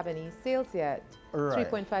don't have any sales yet, Right.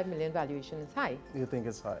 3.5 million valuation is high. You think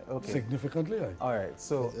it's high? Okay. Significantly high. All right.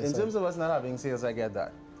 So in terms of us not having sales, I get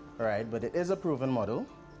that. All right. But it is a proven model.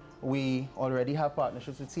 We already have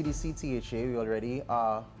partnerships with CDC, THA. We already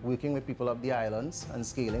are working with people up the islands and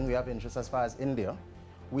scaling. We have interest as far as India.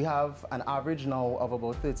 We have an average now of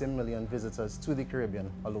about 13 million visitors to the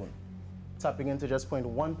Caribbean alone. Tapping into just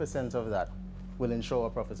 0.1% of that will ensure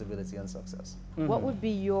profitability and success. What would be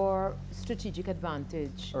your strategic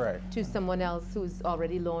advantage to someone else who's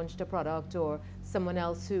already launched a product or someone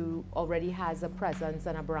else who already has a presence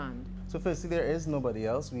and a brand? So firstly, there is nobody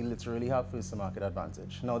else. We literally have first to market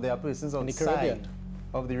advantage. Now, there are persons outside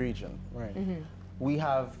of the region. Right. We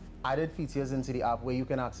have added features into the app where you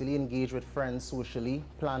can actually engage with friends socially,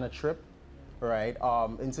 plan a trip, right?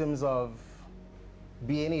 In terms of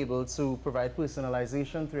being able to provide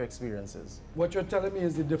personalization through experiences. What you're telling me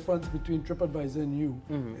is the difference between TripAdvisor and you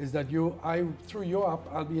is that through your app,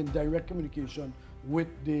 I'll be in direct communication with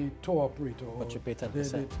the tour operator. But you pay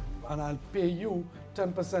 10%. And I'll pay you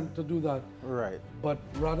 10% to do that. Right. But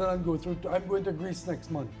rather than go through, I'm going to Greece next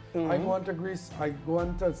month. I go on to Greece, I go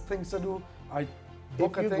on to things to do, I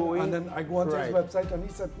book a thing, and then I go onto his website and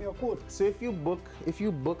he sent me a quote. So if you book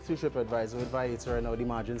through TripAdvisor with Viator right now, the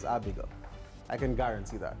margins are bigger. I can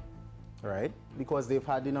guarantee that, right? Because they've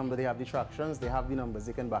had the number, they have the tractions, they have the numbers,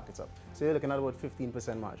 they can back it up. So you're looking at about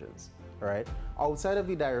 15% margins, right? Outside of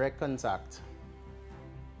the direct contact,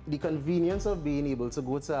 the convenience of being able to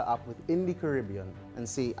go to an app within the Caribbean and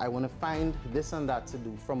say, I want to find this and that to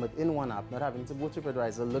do from within one app, not having to go to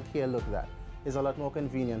TripAdvisor, look here, look that, is a lot more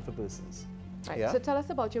convenient for persons. Right. Yeah? So tell us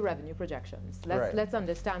about your revenue projections. Let's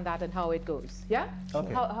understand that and how it goes. Yeah?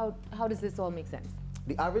 Okay. How does this all make sense?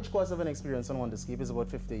 The average cost of an experience on Wonderscape is about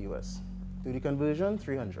 50 US. Do the conversion,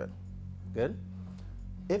 300. Good?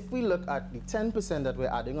 If we look at the 10% that we're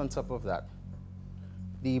adding on top of that,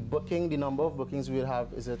 the number of bookings we'll have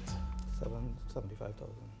is at $75,000.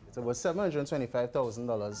 It's about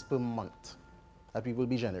 $725,000 per month that we will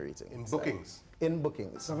be generating. In bookings? In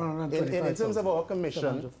bookings. In terms of our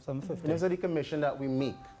commission, in 750. terms of the commission that we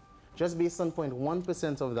make, just based on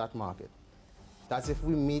 0.1% of that market. That's if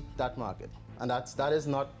we meet that market. And that is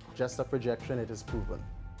not just a projection, it is proven.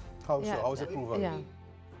 How so? How is it proven? Yeah.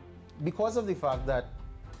 Because of the fact that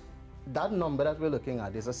that number that we're looking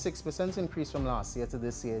at is a 6% increase from last year to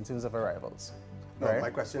this year in terms of arrivals. No, right?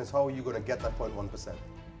 my question is, how are you going to get that 0.1%?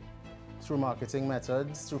 Through marketing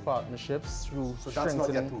methods, through partnerships, through So that's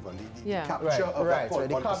not yet proven. The capture of right, that 0.1%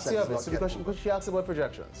 the capture of it. is So not yet because she asked about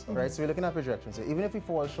projections, right? So we're looking at projections. So even if we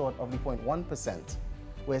fall short of the 0.1%,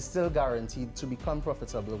 we're still guaranteed to become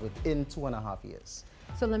profitable within 2.5 years.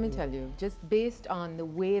 So let me tell you, just based on the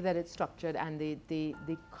way that it's structured and the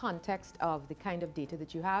context of the kind of data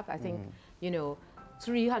that you have, I think, you know,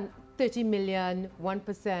 330 million,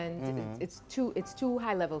 1%, it's too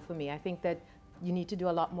high level for me. I think that you need to do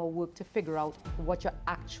a lot more work to figure out what your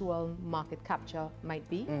actual market capture might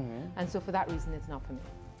be. And so for that reason, it's not for me.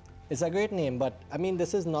 It's a great name, but I mean,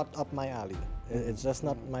 this is not up my alley. It's just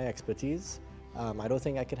not my expertise. I don't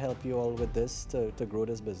think I could help you all with this to grow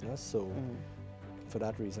this business. So for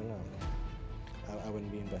that reason, I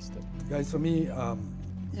wouldn't be invested. Guys, for me,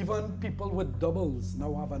 even people with doubles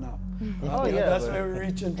now have an app. Oh, yeah, that's where we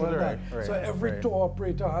reach into that. Right, so every tour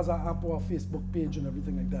operator has an app or a Facebook page and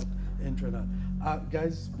everything like that in Trinidad.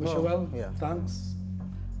 Guys, wish you well. Thanks.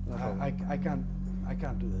 No I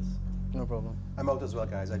can't do this. No problem. I'm out as well,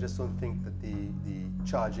 guys. I just don't think that the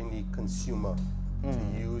charging the consumer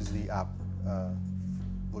to use the app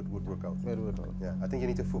would work out. It would work. Yeah, I think you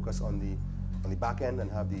need to focus on the back end and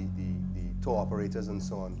have the tour operators and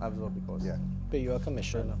so on. Absolutely, of course. Yeah. Pay you a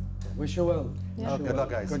commission. Wish you well. Yeah. Good luck,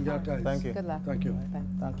 guys. Congrats, guys. Thank you. Good luck. Thank you.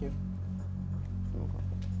 Thank you.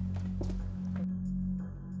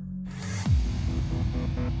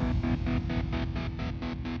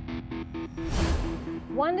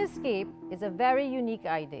 Wonderscape is a very unique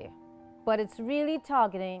idea, but it's really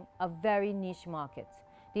targeting a very niche market.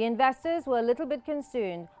 The investors were a little bit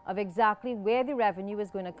concerned of exactly where the revenue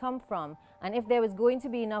was going to come from and if there was going to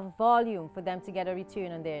be enough volume for them to get a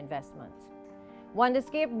return on their investment.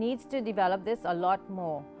 Wonderscape needs to develop this a lot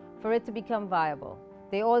more for it to become viable.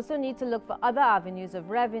 They also need to look for other avenues of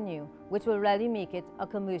revenue which will really make it a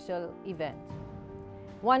commercial event.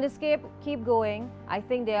 Wonderscape, keep going. I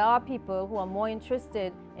think there are people who are more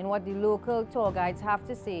interested in what the local tour guides have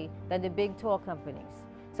to say than the big tour companies.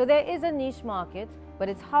 So there is a niche market, but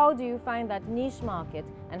it's how do you find that niche market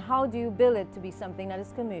and how do you build it to be something that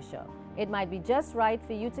is commercial. It might be just right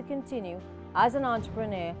for you to continue as an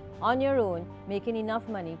entrepreneur on your own, making enough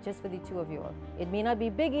money just for the two of you all. It may not be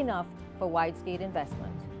big enough for wide-scale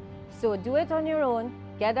investment. So do it on your own,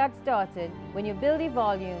 get that started. When you build the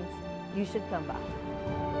volumes, you should come back.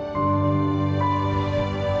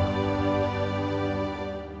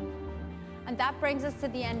 And that brings us to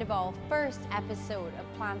the end of our first episode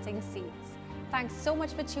of Planting Seeds. Thanks so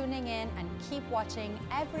much for tuning in, and keep watching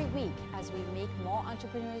every week as we make more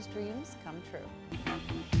entrepreneurs' dreams come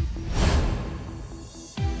true.